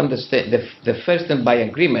memorandum of understanding, the first and by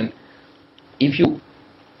agreement, if you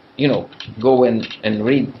go and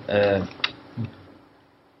read,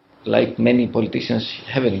 like many politicians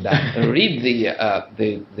haven't done, read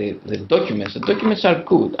the documents. The documents are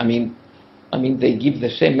good. I mean, they give the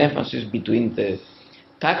same emphasis between the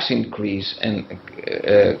tax increase and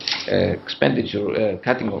expenditure,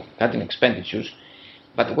 cutting expenditures.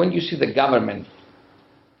 But when you see the government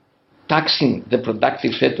taxing the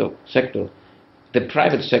productive sector, the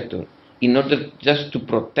private sector, in order just to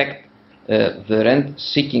protect the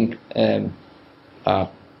rent-seeking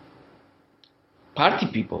party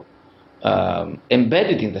people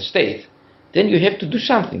embedded in the state, then you have to do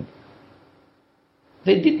something.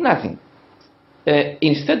 They did nothing.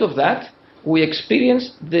 Instead of that, we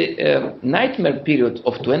experienced the nightmare period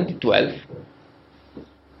of 2012,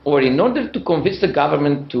 or in order to convince the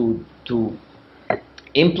government to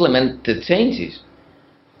implement the changes,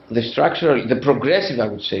 the progressive, I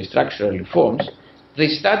would say, structural reforms, they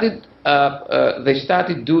started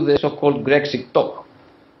do the so-called Grexit talk.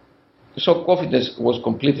 So confidence was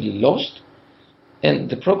completely lost, and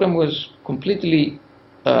the program was completely.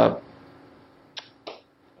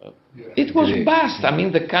 It was bust. I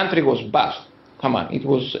mean, the country was bust. Come on, it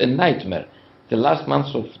was a nightmare. The last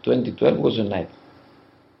months of 2012 was a nightmare.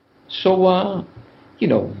 So,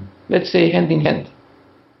 let's say hand in hand.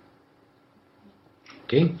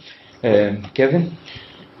 Okay. Kevin?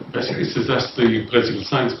 Basically, this is asked the political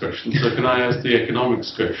science question. So can I ask the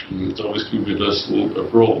economics question? It's obviously reversal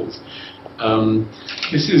of roles.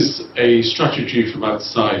 This is a strategy from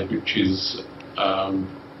outside which is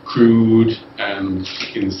crude and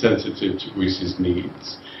insensitive to Greece's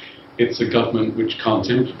needs. It's a government which can't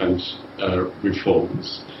implement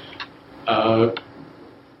reforms.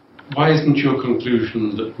 Why isn't your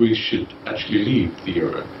conclusion that Greece should actually leave the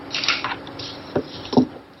euro?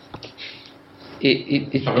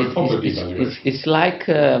 It's like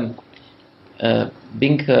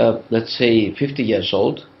being, let's say, 50 years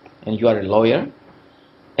old, and you are a lawyer,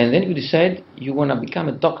 and then you decide you want to become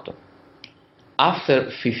a doctor. After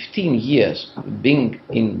 15 years being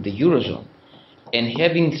in the Eurozone and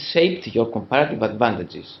having shaped your comparative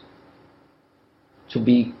advantages to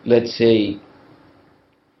be, let's say,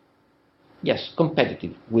 yes,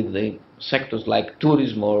 competitive with the sectors like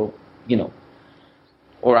tourism or,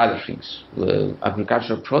 or other things,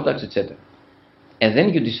 agricultural products, etc. And then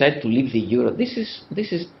you decide to leave the euro.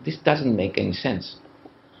 This doesn't make any sense.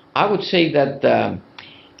 I would say that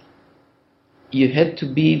you had to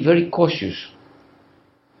be very cautious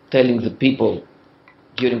telling the people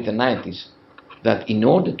during the 90s that in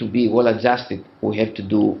order to be well adjusted, we have to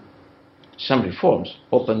do some reforms,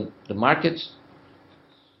 open the markets,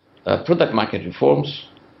 product market reforms,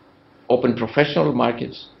 open professional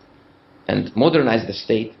markets, and modernize the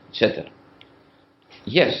state, etc.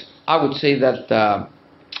 Yes, I would say that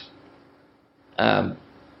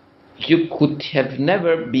you could have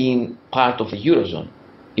never been part of the Eurozone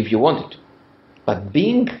if you wanted to. But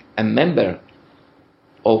being a member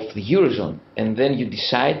of the Eurozone and then you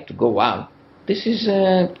decide to go out, this is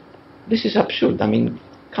absurd. I mean,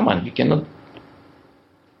 come on, you cannot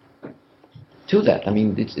do that. I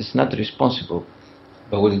mean, it's not responsible.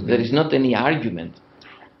 But there is not any argument.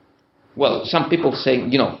 Well, some people say,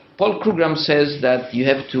 Paul Krugman says that you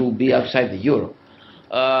have to be outside the euro.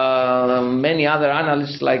 Many other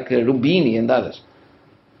analysts like Rubini and others.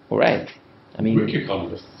 All right. I mean, Greek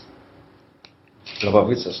economists.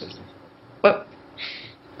 Lobavitsa says that. But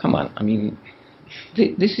come on. I mean,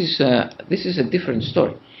 this is a different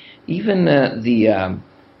story. Even the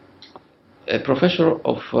professor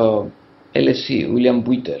of LSE, William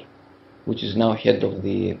Buiter, which is now head of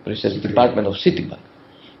the research department of Citibank.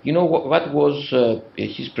 What was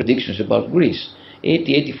his predictions about Greece?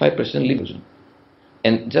 80-85% Eurozone.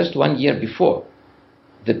 And just 1 year before,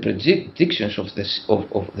 the predictions of the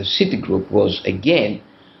Citigroup was again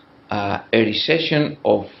a recession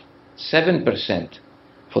of 7%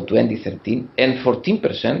 for 2013 and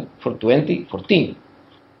 14% for 2014.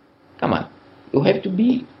 Come on, you have to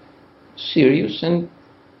be serious and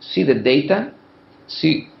see the data,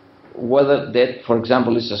 see whether that, for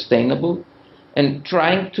example, is sustainable, and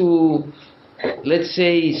trying to let's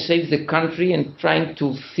say, save the country and trying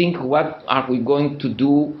to think what are we going to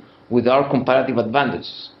do with our comparative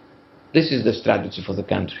advantages. This is the strategy for the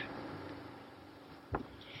country.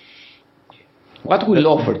 What will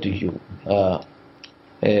offer to you,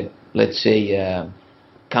 let's say,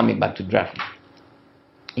 coming back to drachma?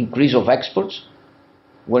 Increase of exports,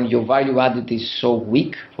 when your value added is so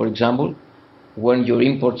weak, for example, when your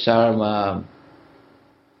imports are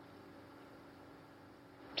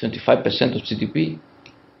 25% of GDP,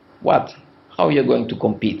 what? How are you going to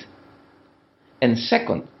compete? And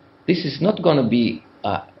second, this is not going to be,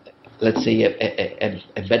 let's say,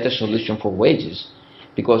 a better solution for wages,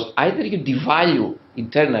 because either you devalue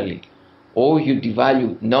internally or you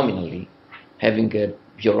devalue nominally, having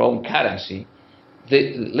your own currency.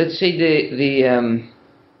 Let's say the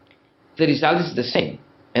result is the same.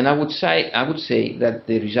 And I would say that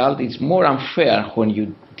the result is more unfair when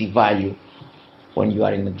you devalue when you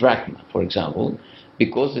are in a drachma, for example,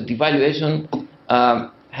 because the devaluation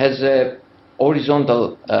has a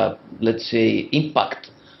horizontal, let's say,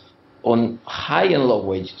 impact on high and low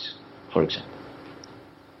wages, for example.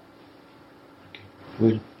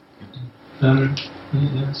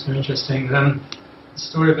 That's very interesting. The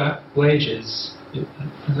story about wages,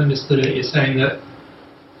 I've understood it, you're saying that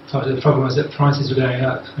part of the problem was that prices were going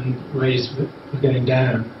up and wages were going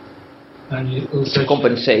down. And you also to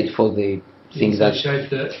compensate for the things that showed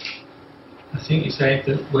that, I think you said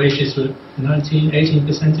that wages were 18%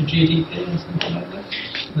 of GDP or something like that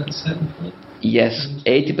at a certain point. Yes,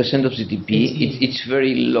 80% of GDP. It's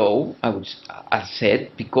very low, I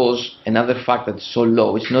said, because another fact that's so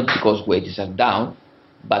low is not because wages are down,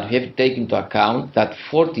 but we have to take into account that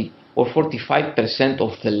 40 or 45%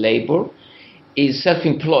 of the labor is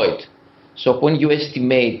self-employed. So when you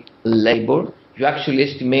estimate labor, you actually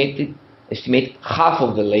estimate half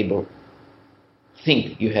of the labor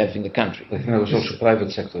thing you have in the country. I think there was also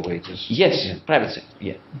private sector wages. Yes, Yeah. private sector,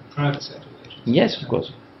 yeah. Private sector wages. Yes, of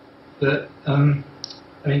course. But, I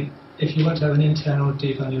mean, if you want to have an internal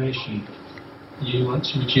devaluation, you want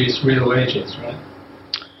to reduce real wages, right?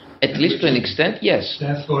 At least to an extent, yes.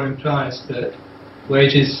 Therefore implies that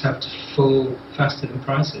wages have to fall faster than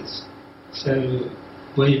prices. So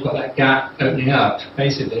where you've got that gap opening up,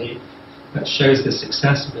 basically, that shows the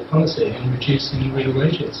success of the policy in reducing real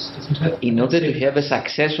wages, doesn't it? In order to have a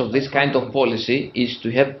success of this kind of policy is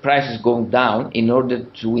to have prices going down in order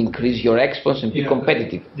to increase your exports and be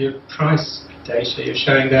competitive. The price data you're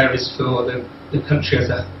showing there is for the country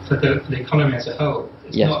for the economy as a whole.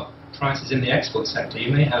 It's not prices in the export sector.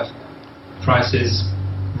 You may have prices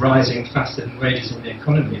rising faster than wages in the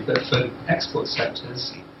economy, but for export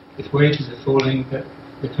sectors, if wages are falling, they're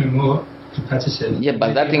becoming more competitive. Yeah,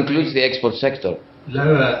 but that includes the export sector.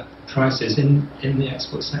 Lower prices in the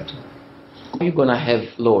export sector. How are you going to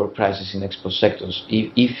have lower prices in export sectors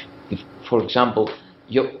if for example,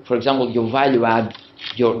 your value add,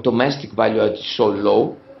 your domestic value add is so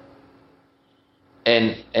low,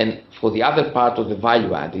 and for the other part of the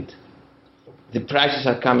value added, the prices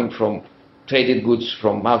are coming from traded goods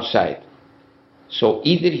from outside. So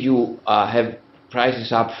either you have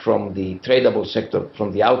prices up from the tradable sector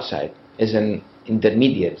from the outside as an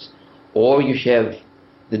intermediate, or you have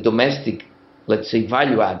the domestic, let's say,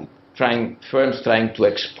 value added, firms trying to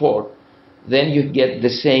export, then you get the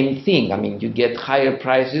same thing. I mean, you get higher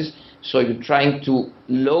prices, so you're trying to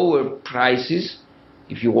lower prices,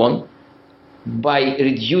 if you want, by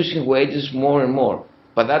reducing wages more and more.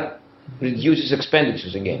 But that reduces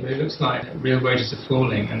expenditures again. It looks like real wages are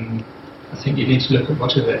falling, and I think you need to look at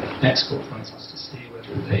what are the export prices to see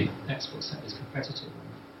whether the export sector is competitive.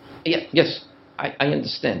 Yeah, yes, I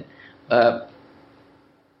understand.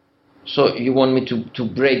 So you want me to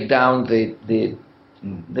break down the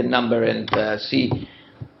number and see?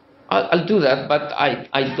 I'll do that, but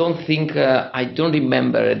I don't think I don't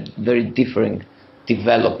remember a very different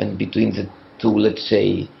development between the two, let's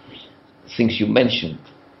say, things you mentioned.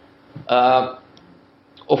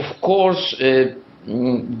 Of course,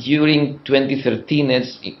 during 2013,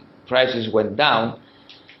 as prices went down,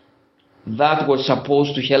 that was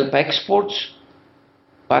supposed to help exports,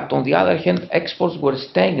 but on the other hand, exports were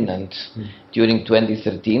stagnant during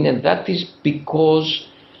 2013, and that is because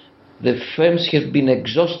the firms have been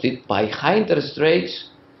exhausted by high interest rates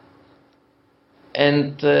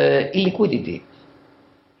and illiquidity.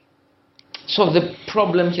 So the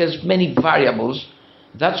problem has many variables.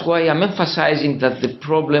 That's why I'm emphasizing that the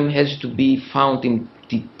problem has to be found in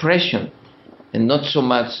depression and not so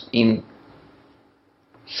much in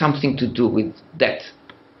something to do with debt.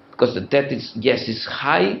 Because the debt is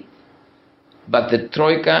high, but the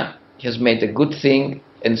Troika has made a good thing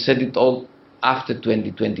and said it all after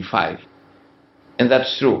 2025. and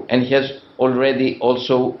that's true. And he has already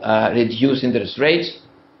also reduced interest rates.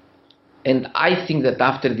 And I think that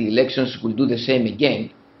after the elections, we'll do the same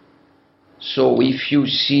again. So if you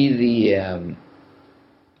see the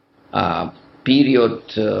period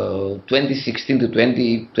 2016 to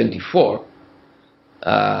 2024,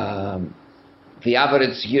 the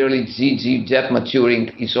average yearly GG debt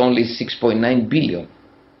maturing is only 6.9 billion.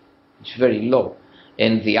 It's very low.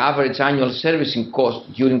 And the average annual servicing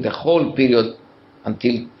cost during the whole period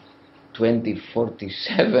until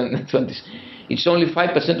 2047, it's only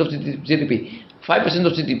 5% of GDP. 5%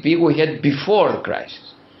 of GDP we had before the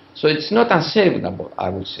crisis. So it's not unsustainable, I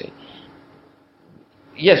would say.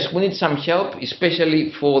 Yes, we need some help,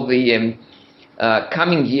 especially for the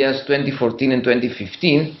coming years, 2014 and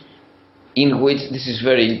 2015, in which this is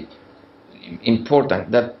very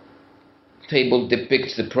important. That table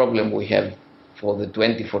depicts the problem we have for the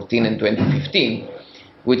 2014 and 2015,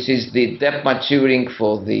 which is the debt maturing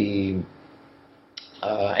for the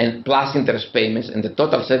and plus interest payments, and the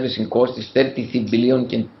total servicing cost is 33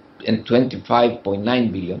 billion and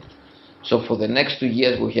 25.9 billion. So for the next 2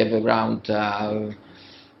 years we have around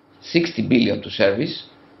 60 billion to service,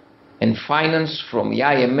 and finance from the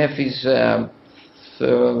IMF is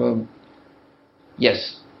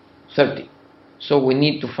 30. So we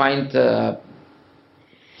need to find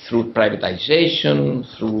through privatization,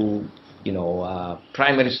 through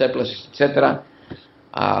primary surpluses, etc.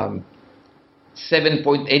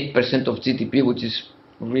 7.8% of GDP, which is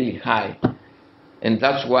really high. And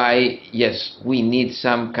that's why, yes, we need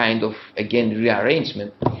some kind of, again,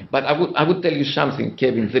 rearrangement. But I would tell you something,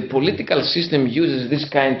 Kevin. The political system uses this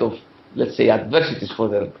kind of, let's say, adversities for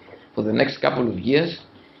the next couple of years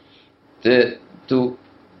to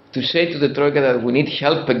say to the Troika that we need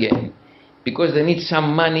help again, because they need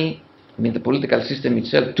some money, the political system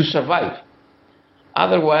itself, to survive.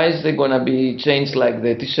 Otherwise, they're going to be changed like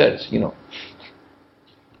the T-shirts,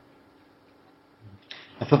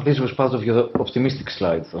 I thought this was part of your optimistic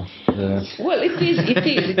slide, though. Well, it is.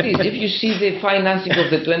 If you see the financing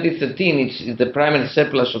of the 2013, it's the primary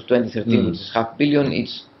surplus of 2013, which is $500 billion.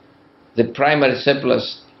 It's the primary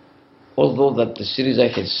surplus, although that the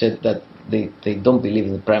Syriza has said that they don't believe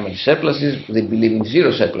in the primary surpluses, they believe in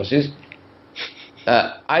zero surpluses.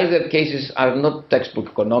 Either cases are not textbook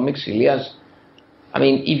economics, Elias.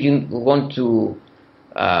 If you want to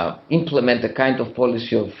implement a kind of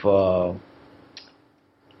policy of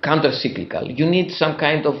counter-cyclical, you need some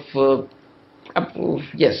kind of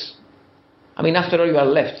yes. After all, you are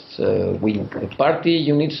left wing a party.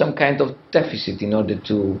 You need some kind of deficit in order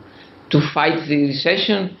to fight the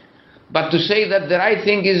recession. But to say that the right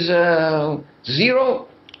thing is zero,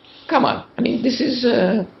 come on. This is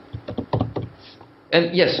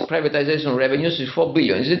and yes, privatization revenues is 4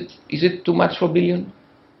 billion. Is it too much, 4 billion?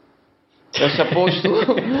 They're supposed to.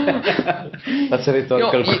 That's a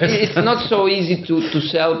rhetorical question. It's not so easy to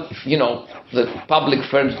sell, the public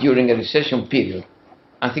firms during a recession period.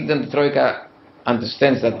 I think that the Troika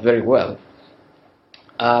understands that very well.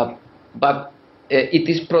 But it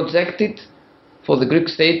is projected for the Greek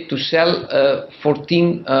state to sell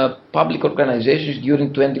 14 public organizations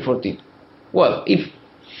during 2014. Well, if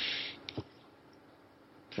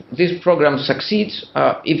this program succeeds,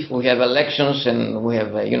 if we have elections and we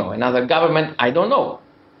have another government, I don't know.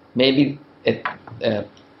 Maybe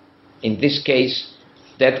in this case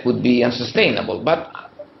that would be unsustainable. But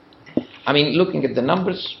looking at the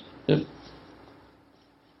numbers.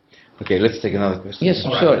 Okay, let's take another question. Yes,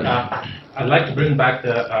 I'm sorry. I'd like to bring back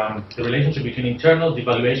the relationship between internal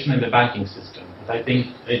devaluation and the banking system. I think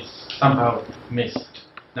it's somehow missed.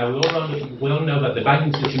 Now, we all know that the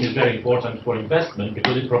banking system is very important for investment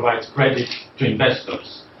because it provides credit to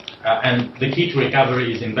investors. And the key to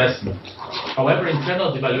recovery is investment. However,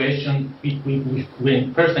 internal devaluation we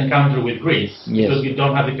first encounter with Greece, because we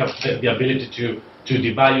don't have the ability to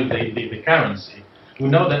devalue the currency. We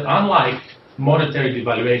know that unlike monetary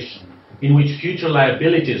devaluation, in which future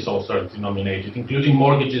liabilities also are denominated, including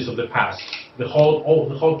mortgages of the past, the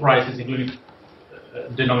whole prices, including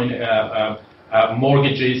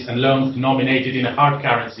mortgages and loans denominated in a hard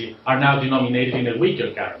currency, are now denominated in a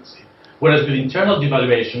weaker currency. Whereas with internal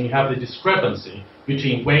devaluation, we have the discrepancy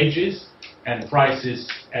between wages and prices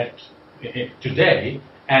today,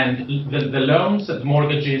 and the loans and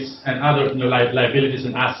mortgages and other liabilities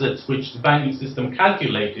and assets which the banking system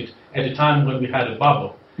calculated at a time when we had a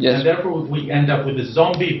bubble. Yes. And therefore we end up with a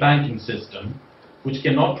zombie banking system which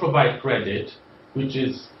cannot provide credit, which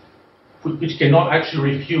cannot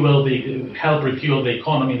actually help refuel the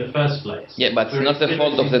economy in the first place. Yeah, but it's not the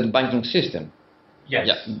fault of the banking system. Yes,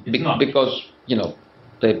 yeah, it's not. Because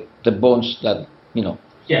the bonds that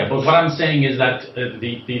Yes, Yeah, but what I'm saying is that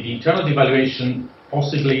the internal devaluation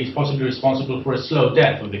is possibly responsible for a slow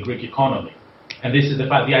death of the Greek economy. And this is the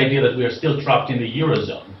idea that we are still trapped in the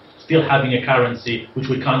Eurozone, still having a currency which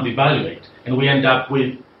we can't devaluate. And we end up with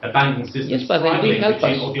a banking system yes, but they do help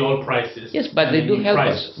us. Of the oil prices. Yes, but they do help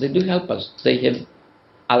us. They do help us. They have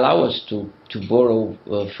allow us to borrow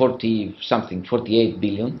 48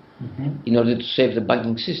 billion in order to save the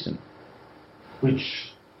banking system. Which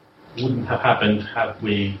wouldn't have happened had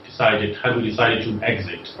we decided to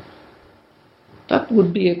exit. That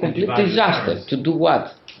would be a complete disaster. To do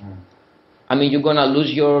what? I mean, you're going to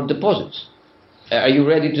lose your deposits. Are you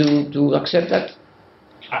ready to accept that?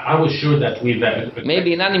 I was sure that with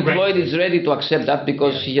maybe an unemployed is ready to accept that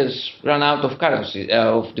because he has run out of currency,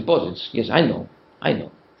 of deposits. Yes, I know.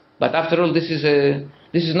 But after all, this is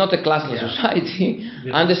not a classless society.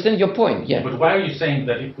 I understand your point. Yeah. But why are you saying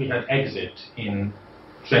that if we had exit in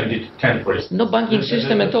 2010, for instance, no banking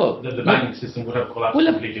system at all? The banking system would have collapsed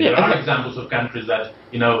completely. There are examples of countries that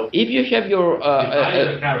if you have your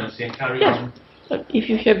divide the currency and carry on. If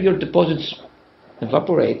you have your deposits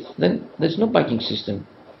evaporate, then there's no banking system.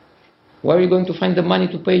 Where are you going to find the money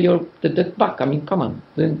to pay the debt back? I mean, come on.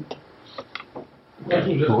 Then what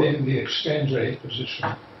would have been the exchange rate position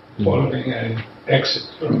following an exit?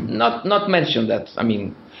 Not mention that. I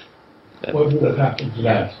mean, what would have happened to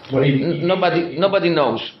that? Well, nobody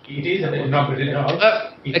knows. It is nobody knows.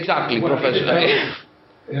 Exactly, Professor.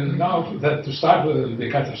 And now that to start with, it will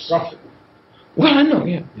be catastrophic. Well, I know,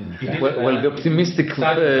 yeah. Well, the optimistic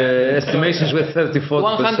estimations were 34%.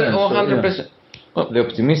 100%. The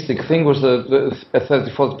optimistic thing was a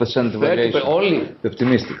 34% variation. Only. The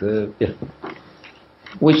optimistic, yeah.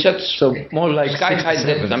 Which that's so more like sky high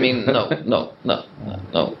debt. I mean, no.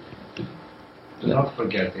 Do not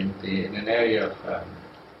forget in an area of.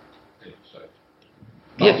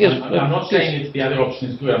 I'm not saying it's the other option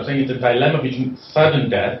is good. I'm saying it's a dilemma between sudden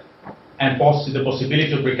death and the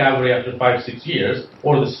possibility of recovery after 5-6 years,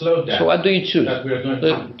 or the slow death. So what do you choose? That we are going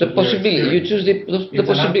the possibility. You choose the it's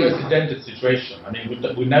possibility. It's an unprecedented situation. I mean,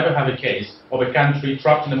 we never have a case of a country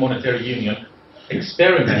trapped in the monetary union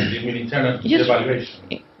experimenting with internal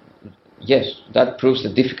devaluation. Yes, that proves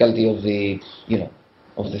the difficulty of the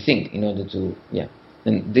thing in order to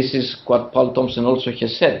And this is what Paul Thompson also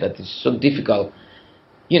has said, that it's so difficult,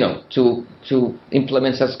 to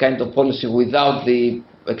implement such kind of policy without the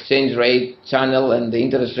exchange rate channel and the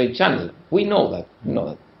interest rate channel. We know that.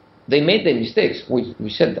 They made their mistakes. We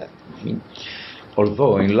said that. I mean,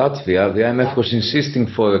 although in Latvia, the IMF was insisting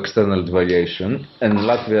for external devaluation, and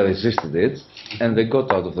Latvia resisted it, and they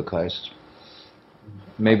got out of the crisis.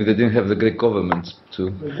 Maybe they didn't have the Greek government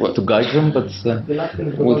to guide them, but... the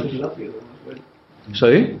Latvians got out of Latvia as well.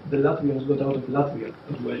 Sorry? The Latvians got out of Latvia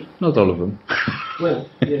as well. Not all of them. Well,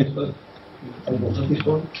 yes, but at this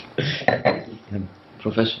point...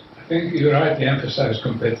 Professor? I think you rightly emphasize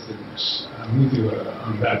competitiveness. I'm with you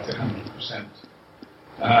on that 100%.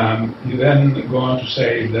 You then go on to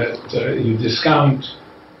say that you discount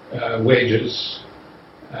wages,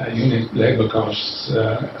 unit labor costs,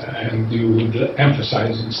 and you would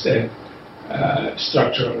emphasize instead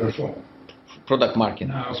structural reform. Product market,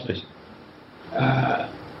 now, especially.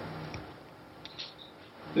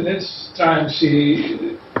 Let's try and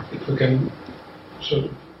see if we can sort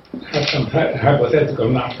of have some hypothetical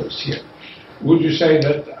numbers here. Would you say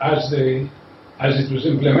that as it was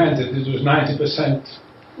implemented, it was 90%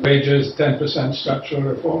 wages, 10% structural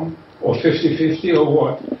reform, or 50-50, or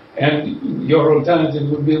what? And your alternative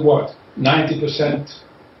would be what? 90%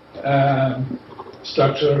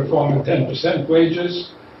 structural reform and 10%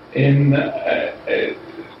 wages. In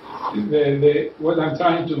what I'm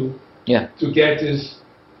trying to get is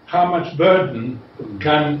how much burden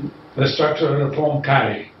can the structural reform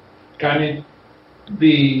carry? Can it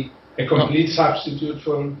be a complete substitute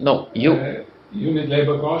for unit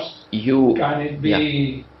labor costs? Can it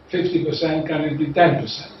be 50%? Can it be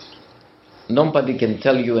 10%? Nobody can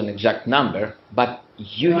tell you an exact number, but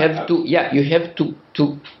you have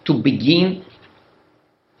to begin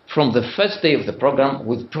from the first day of the program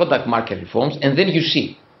with product market reforms, and then you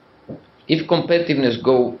see if competitiveness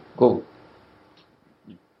goes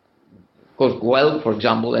well, for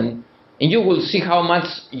example, and you will see how much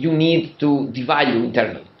you need to devalue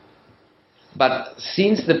internally. But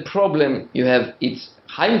since the problem you have, it's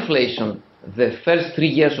high inflation, the first 3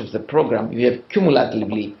 years of the program, you have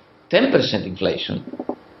cumulatively 10% inflation,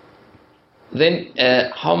 then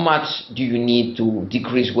how much do you need to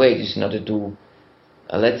decrease wages in order to,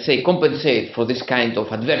 let's say, compensate for this kind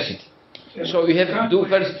of adversity? Yeah, so you have to do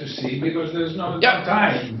first to see, because there's no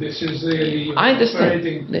time. This is I understand.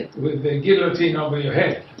 With the guillotine over your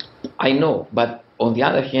head. I know, but on the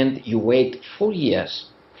other hand, you wait 4 years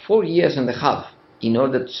and a half, in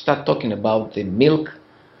order to start talking about the milk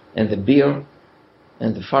and the beer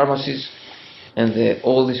and the pharmacies and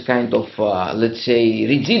all this kind of, let's say,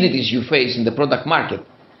 rigidities you face in the product market.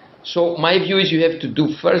 So my view is you have to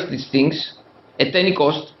do first these things at any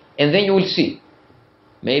cost, and then you will see.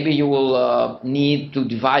 Maybe you will need to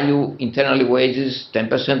devalue internally wages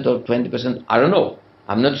 10% or 20%. I don't know.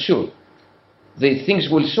 I'm not sure. The things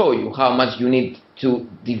will show you how much you need to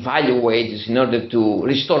devalue wages in order to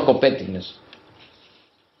restore competitiveness.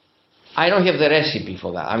 I don't have the recipe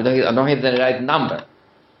for that. I don't have the right number.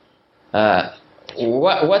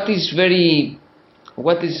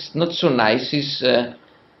 What is not so nice is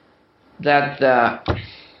that,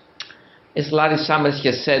 as Larry Summers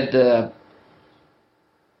has said,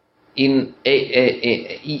 in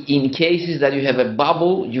cases that you have a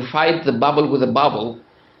bubble, you fight the bubble with a bubble.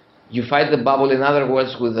 You fight the bubble, in other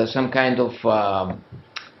words, with some kind of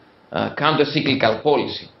counter-cyclical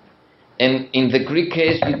policy. And in the Greek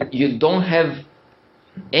case, you don't have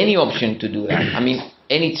any option to do that. I mean,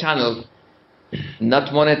 any channel,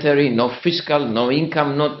 not monetary, no fiscal, no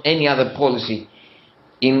income, not any other policy.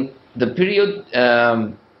 In the period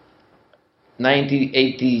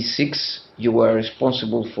 1986, you were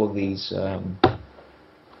responsible for this,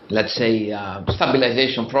 let's say,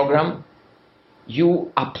 stabilization program.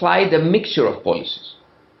 You applied a mixture of policies.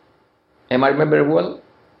 Am I remember well?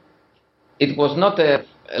 It was not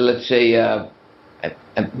let's say, well,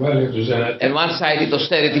 it was a one-sided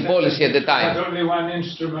austerity policy at the time. But only one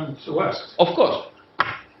instrument worked. Of course.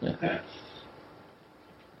 Yeah.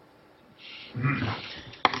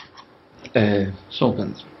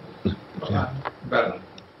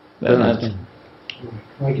 Bernard.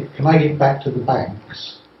 Can I get back to the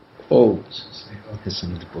banks? Oh. There's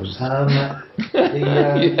some deposits.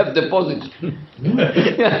 You have deposits.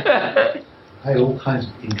 I had all kinds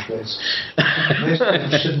of interests. Most of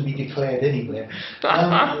them shouldn't be declared anywhere. I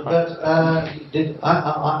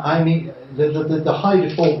mean, the high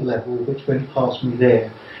default level which went past me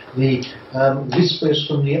there, the whispers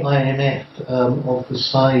from the IMF of the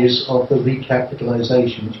size of the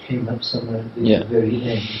recapitalisation which came up somewhere at the very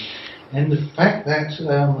end, and the fact that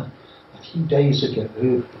a few days ago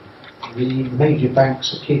the major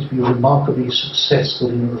banks appear to be remarkably successful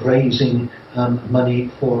in raising money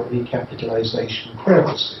for recapitalisation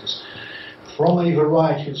purposes from a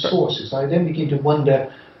variety of sources. I then begin to wonder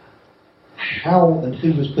how and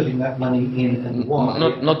who was putting that money in and why.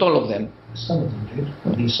 Not all of them. Some of them did.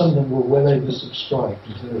 I mean, some of them were well oversubscribed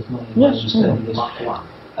in terms of money. Yes.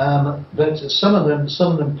 But some of them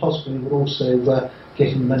possibly were also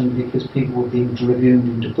getting money because people were being dragooned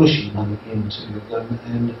into pushing money into them,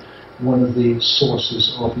 and one of the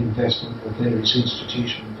sources of investment for various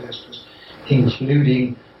institutional investors,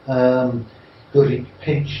 including good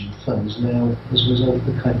pension funds. Now, as a result of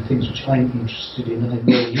the kind of things which I'm interested in, I'm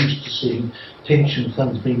more used to seeing pension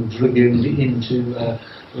funds being dragooned into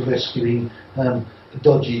rescuing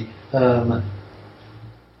dodgy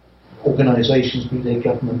organisations, be they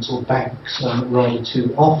governments or banks, rather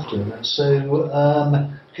too often. So,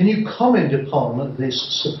 can you comment upon this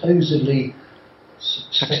supposedly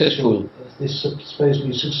successful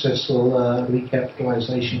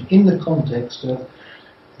recapitalisation in the context of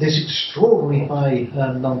this extraordinarily high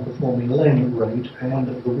non-performing loan rate and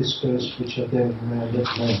the whispers which are going around at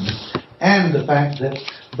the moment, and the fact that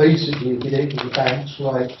basically if you don't do the banks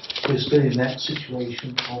right, we're still in that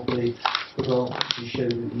situation of the graph that we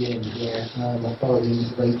showed at the end where borrowing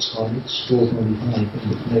rates are extraordinarily high and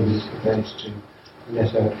nobody's prepared to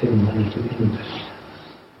let out any money to anybody.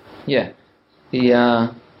 Yeah.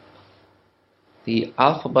 The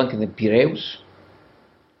Alpha Bank and the Piraeus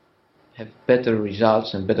have better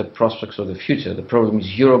results and better prospects for the future. The problem is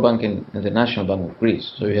Eurobank and the National Bank of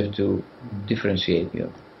Greece, so you have to differentiate here.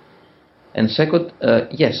 And second,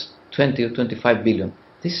 yes, 20 or 25 billion.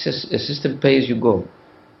 This is a system pay as you go.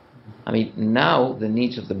 I mean, now the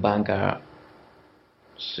needs of the bank are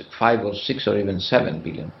 5 or 6 or even 7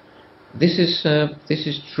 billion. This is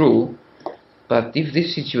true. But if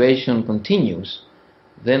this situation continues,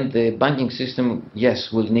 then the banking system,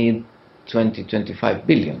 yes, will need 20, 25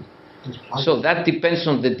 billion. So that depends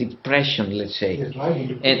on the depression, let's say. Yes, I wouldn't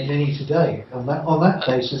have been many today. On that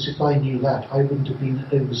basis, if I knew that, I wouldn't have been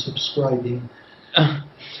oversubscribing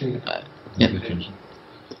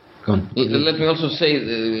Let me also say,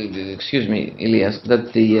 excuse me, Elias,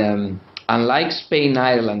 that unlike Spain,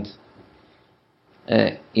 Ireland,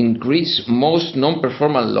 in Greece, most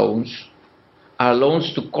non-performing loans are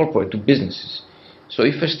loans to corporate, to businesses. So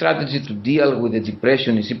if a strategy to deal with the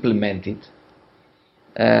depression is implemented,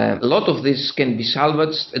 A lot of this can be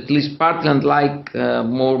salvaged, at least partly, unlike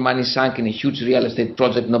more money sunk in a huge real estate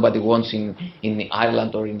project nobody wants in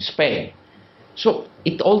Ireland or in Spain. So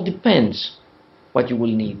it all depends what you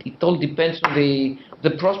will need. It all depends on the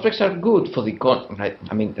prospects are good for the economy, right?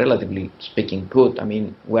 I mean, relatively speaking, good. I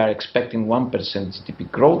mean, we are expecting 1%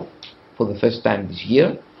 GDP growth for the first time this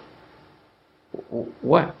year.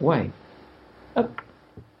 Why?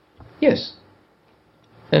 Yes.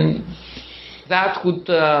 And that would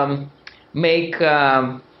make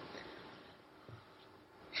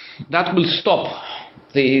that will stop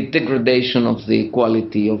the degradation of the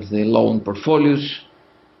quality of the loan portfolios.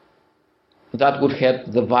 That would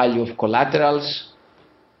help the value of collaterals.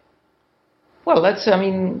 Well, that's, I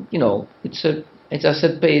mean, you know, it's I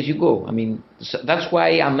said, pay as you go. I mean, that's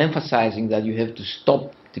why I'm emphasizing that you have to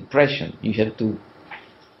stop depression. You have to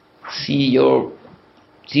see your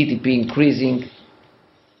GDP increasing.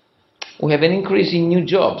 We have an increase in new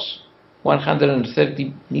jobs,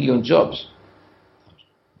 130 million jobs.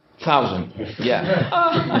 1,000,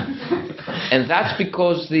 yeah. And that's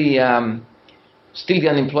because still the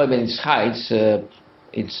unemployment is high.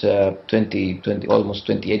 It's 20, almost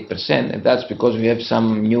 28%, and that's because we have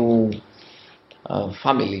some new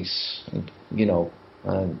families, you know,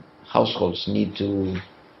 households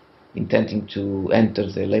intending to enter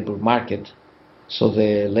the labor market. So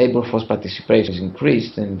the labor force participation is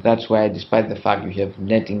increased, and that's why, despite the fact you have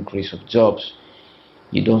net increase of jobs,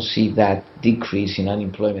 you don't see that decrease in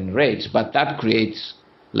unemployment rates. But that creates,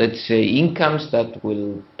 let's say, incomes that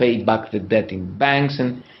will pay back the debt in banks,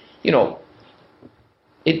 and, you know,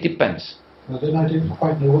 it depends. Well, then I didn't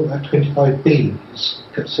quite know what that 25 billion is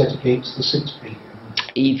set against the 6 billion.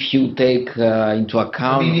 If you take into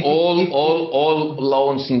account, I mean, all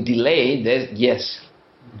loans in delay, yes,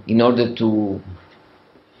 in order to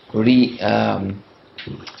in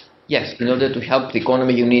order to help the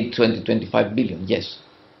economy, you need 20-25 billion, yes.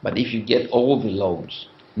 But if you get all the loans,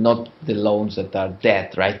 not the loans that are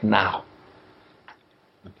debt right now.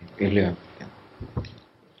 An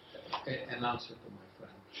answer to my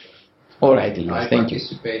friend. All right, Elias, thank you. I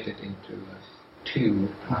participated into two.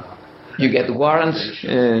 You get warrants.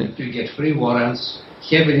 You get free warrants,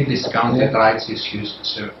 heavily discounted rights issues,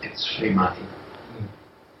 so it's free money.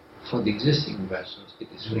 For the existing investors, it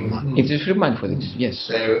is free money. It is free money for this, yes.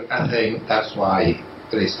 So I think that's why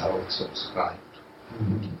these are all subscribed.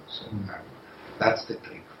 So that's the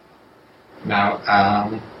trick. Now,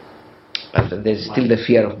 but there's still the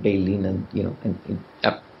fear of bail-in, and, you know, and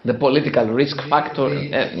the political risk factor.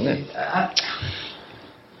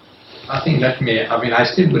 I think I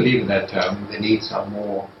still believe that the needs are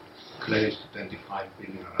more close to 25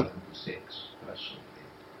 billion rather than to 6, personally.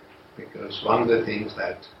 Because one of the things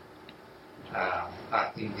that I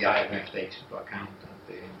think the IMF takes into account and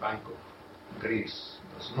the Bank of Greece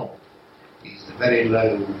does not is the very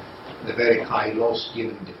high loss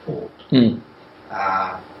given default.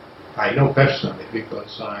 I know personally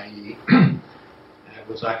because I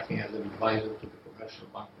was acting as an advisor to the Commercial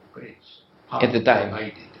Bank of Greece. At the time? I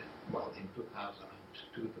did, well, in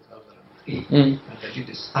 2002, 2003, and I did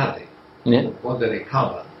a study of what they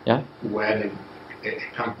recover when a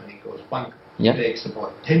company goes bankrupt. It takes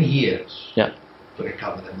about 10 years to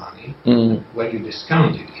recover the money. When you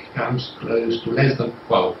discount it, it comes close to less than,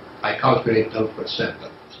 well, I calculate 12%.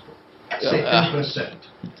 Say 10%.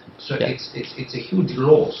 So it's a huge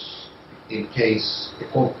loss in case the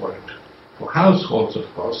corporate. For households, of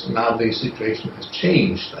course, now the situation has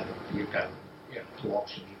changed, and you can, through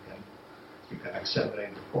auction, you can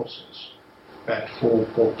accelerate the process. But for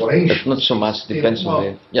corporations, but not so much. Depends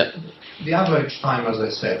on the average time, as I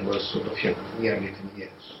said, was sort of nearly 10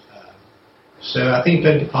 years. So I think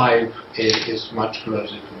 25 is much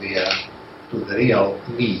closer to the real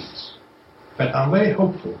needs. But I'm very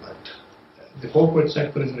hopeful that the corporate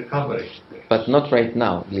sector is recovering. But not right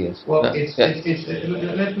now, Elias. Well,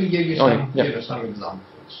 let me give you some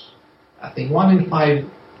examples. I think 1 in 5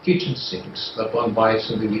 kitchen sinks that one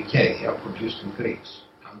buys in the UK are produced in Greece.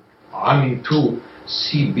 I mean, 2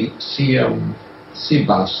 sea bass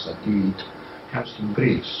that you eat comes from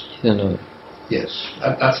Greece. Yes,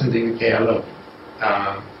 that's in the UK alone.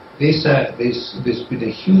 There's been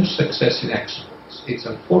a huge success in exports. It's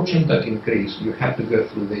unfortunate that in Greece you have to go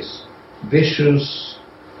through this vicious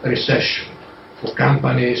recession for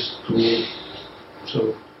companies to sort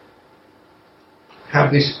of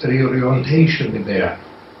have this reorientation in there.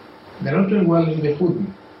 They're not doing well in the food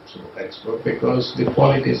sort of export because the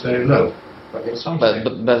quality is very low. But in some but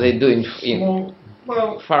they do in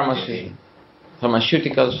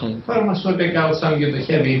pharmaceuticals and pharmaceuticals, some of the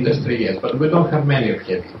heavy industry, yes, but we don't have many of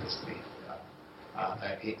heavy industry.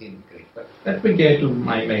 in Greece. But let me get to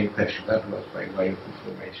my main question. That was by way of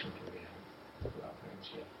information to our friends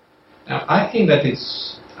here. Now, I think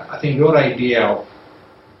your idea of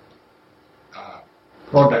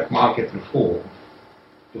product market reform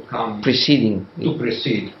to precede.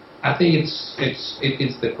 I think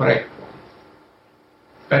it's the correct one.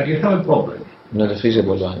 But you have a problem. Not a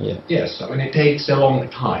feasible one, yeah. Yes, I mean it takes a long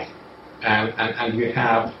time, and you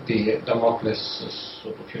have the Damocles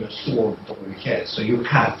sort of sword over your head. So you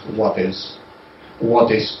have what is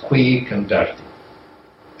quick and dirty.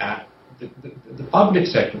 The public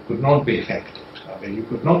sector could not be affected. I mean, you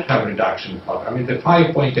could not have reduction in public. I mean, the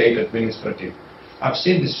 5.8 administrative. I've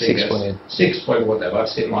seen this figure. 6 point whatever. I've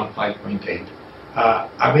seen one 5.8.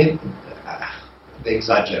 I mean, they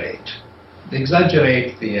exaggerate.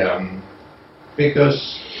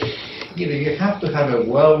 Because you have to have a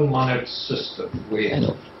well-managed system with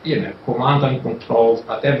command and control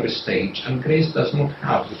at every stage, and Greece does not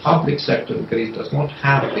have, the public sector in Greece does not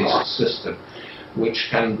have this system which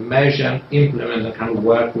can measure, implement, and can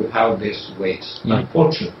work without this waste.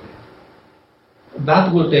 Unfortunately,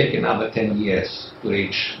 that will take another 10 years to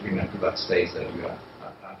reach to that stage that you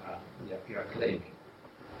are claiming,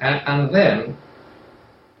 and then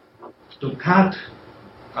to cut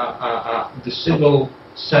the civil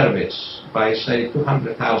service by, say,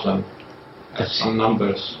 200,000, some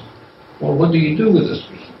numbers. Well, what do you do with this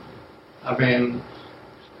people? I mean,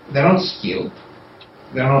 they're not skilled,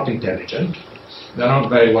 they're not intelligent, they're not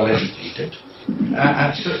very well educated.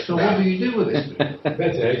 So what do you do with this people?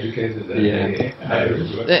 Better educated than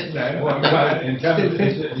in terms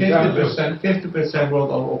of 50%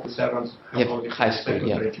 of the servants have only high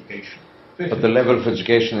secondary education. But the level of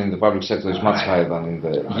education in the public sector is much higher than in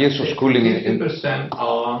the years of schooling. 50%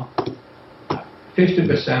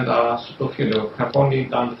 are sort of, have only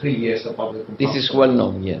done 3 years of public. This is well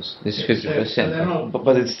known, yes. This is 50%.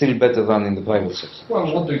 But it's still better than in the private sector.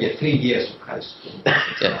 Well, what do you get? 3 years of high school. I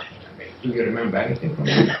mean, do you remember anything from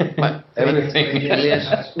that? Everything. Yes.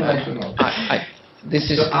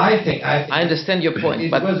 I understand your point.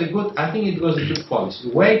 I think it was a good policy.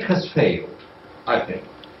 Where it has failed, I think,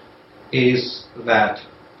 is that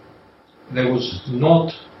there was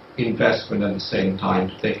not investment at the same time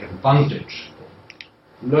to take advantage of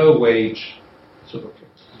low wage, sort of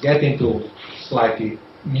get into slightly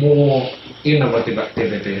more innovative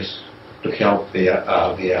activities to help the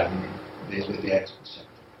export sector.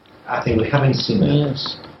 I think we haven't seen that.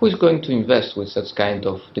 Yes. Who is going to invest with such kind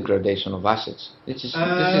of degradation of assets? This is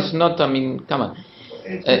not. I mean, come on.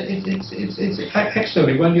 It's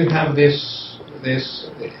actually when you have this. I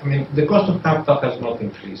mean, the cost of capital has not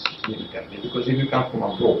increased significantly because if you come from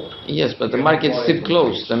abroad. Yes, but the market is still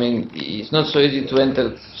closed. I mean, it's not so easy to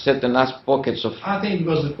enter certain pockets of. I think it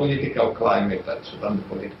was the political climate and the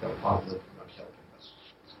political part that not helping us.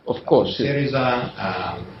 Of course, there is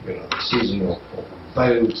a season of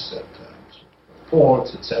votes at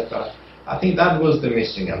ports, etc. I think that was the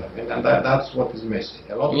missing element, and that's what is missing.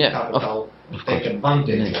 A lot of capital take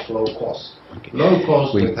advantage of low cost. Low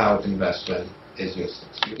cost without investment. Yes,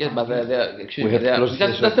 but that's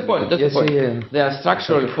the point. That's the point. Yeah. There are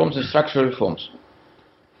structural reforms and structural reforms.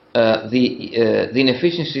 The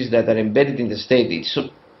inefficiencies that are embedded in the state.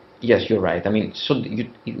 Yes, you're right. I mean,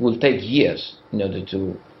 it will take years in order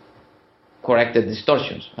to correct the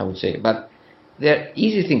distortions, I would say. But there are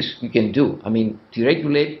easy things you can do. I mean, to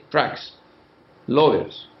regulate trucks,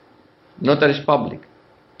 lawyers, notaries public,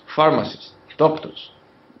 pharmacists, doctors.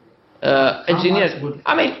 Engineers.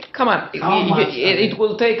 I mean, come on. It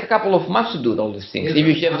will take a couple of months to do all these things. If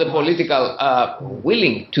you have the political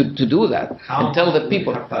willing to do that and tell the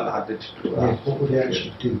people. What would they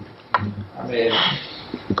actually do? I mean,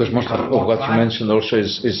 because most of what you mentioned also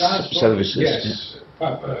is services. Yes,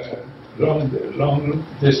 long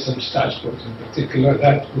distance transport in particular,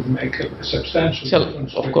 that would make a substantial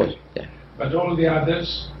difference. Of course. Yeah. But all the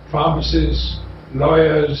others, pharmacists,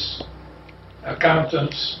 lawyers,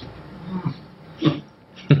 accountants.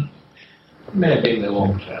 Maybe in the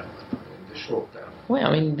long term, in the short term. Well,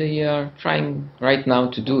 I mean, they are trying right now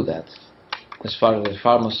to do that, as far as the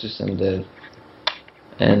pharmacists and the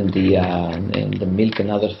milk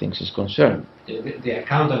and other things is concerned. The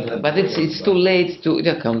accountant. But it's too late to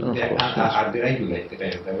the accountant. They are deregulated.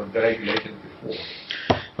 They were deregulated before.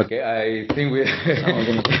 Okay, I think we're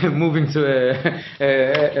moving to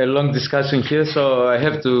a long discussion here, so I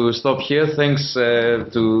have to stop here. Thanks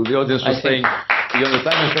to the audience for staying beyond the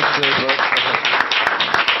time.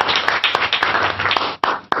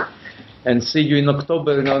 And see you in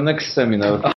October in our next seminar.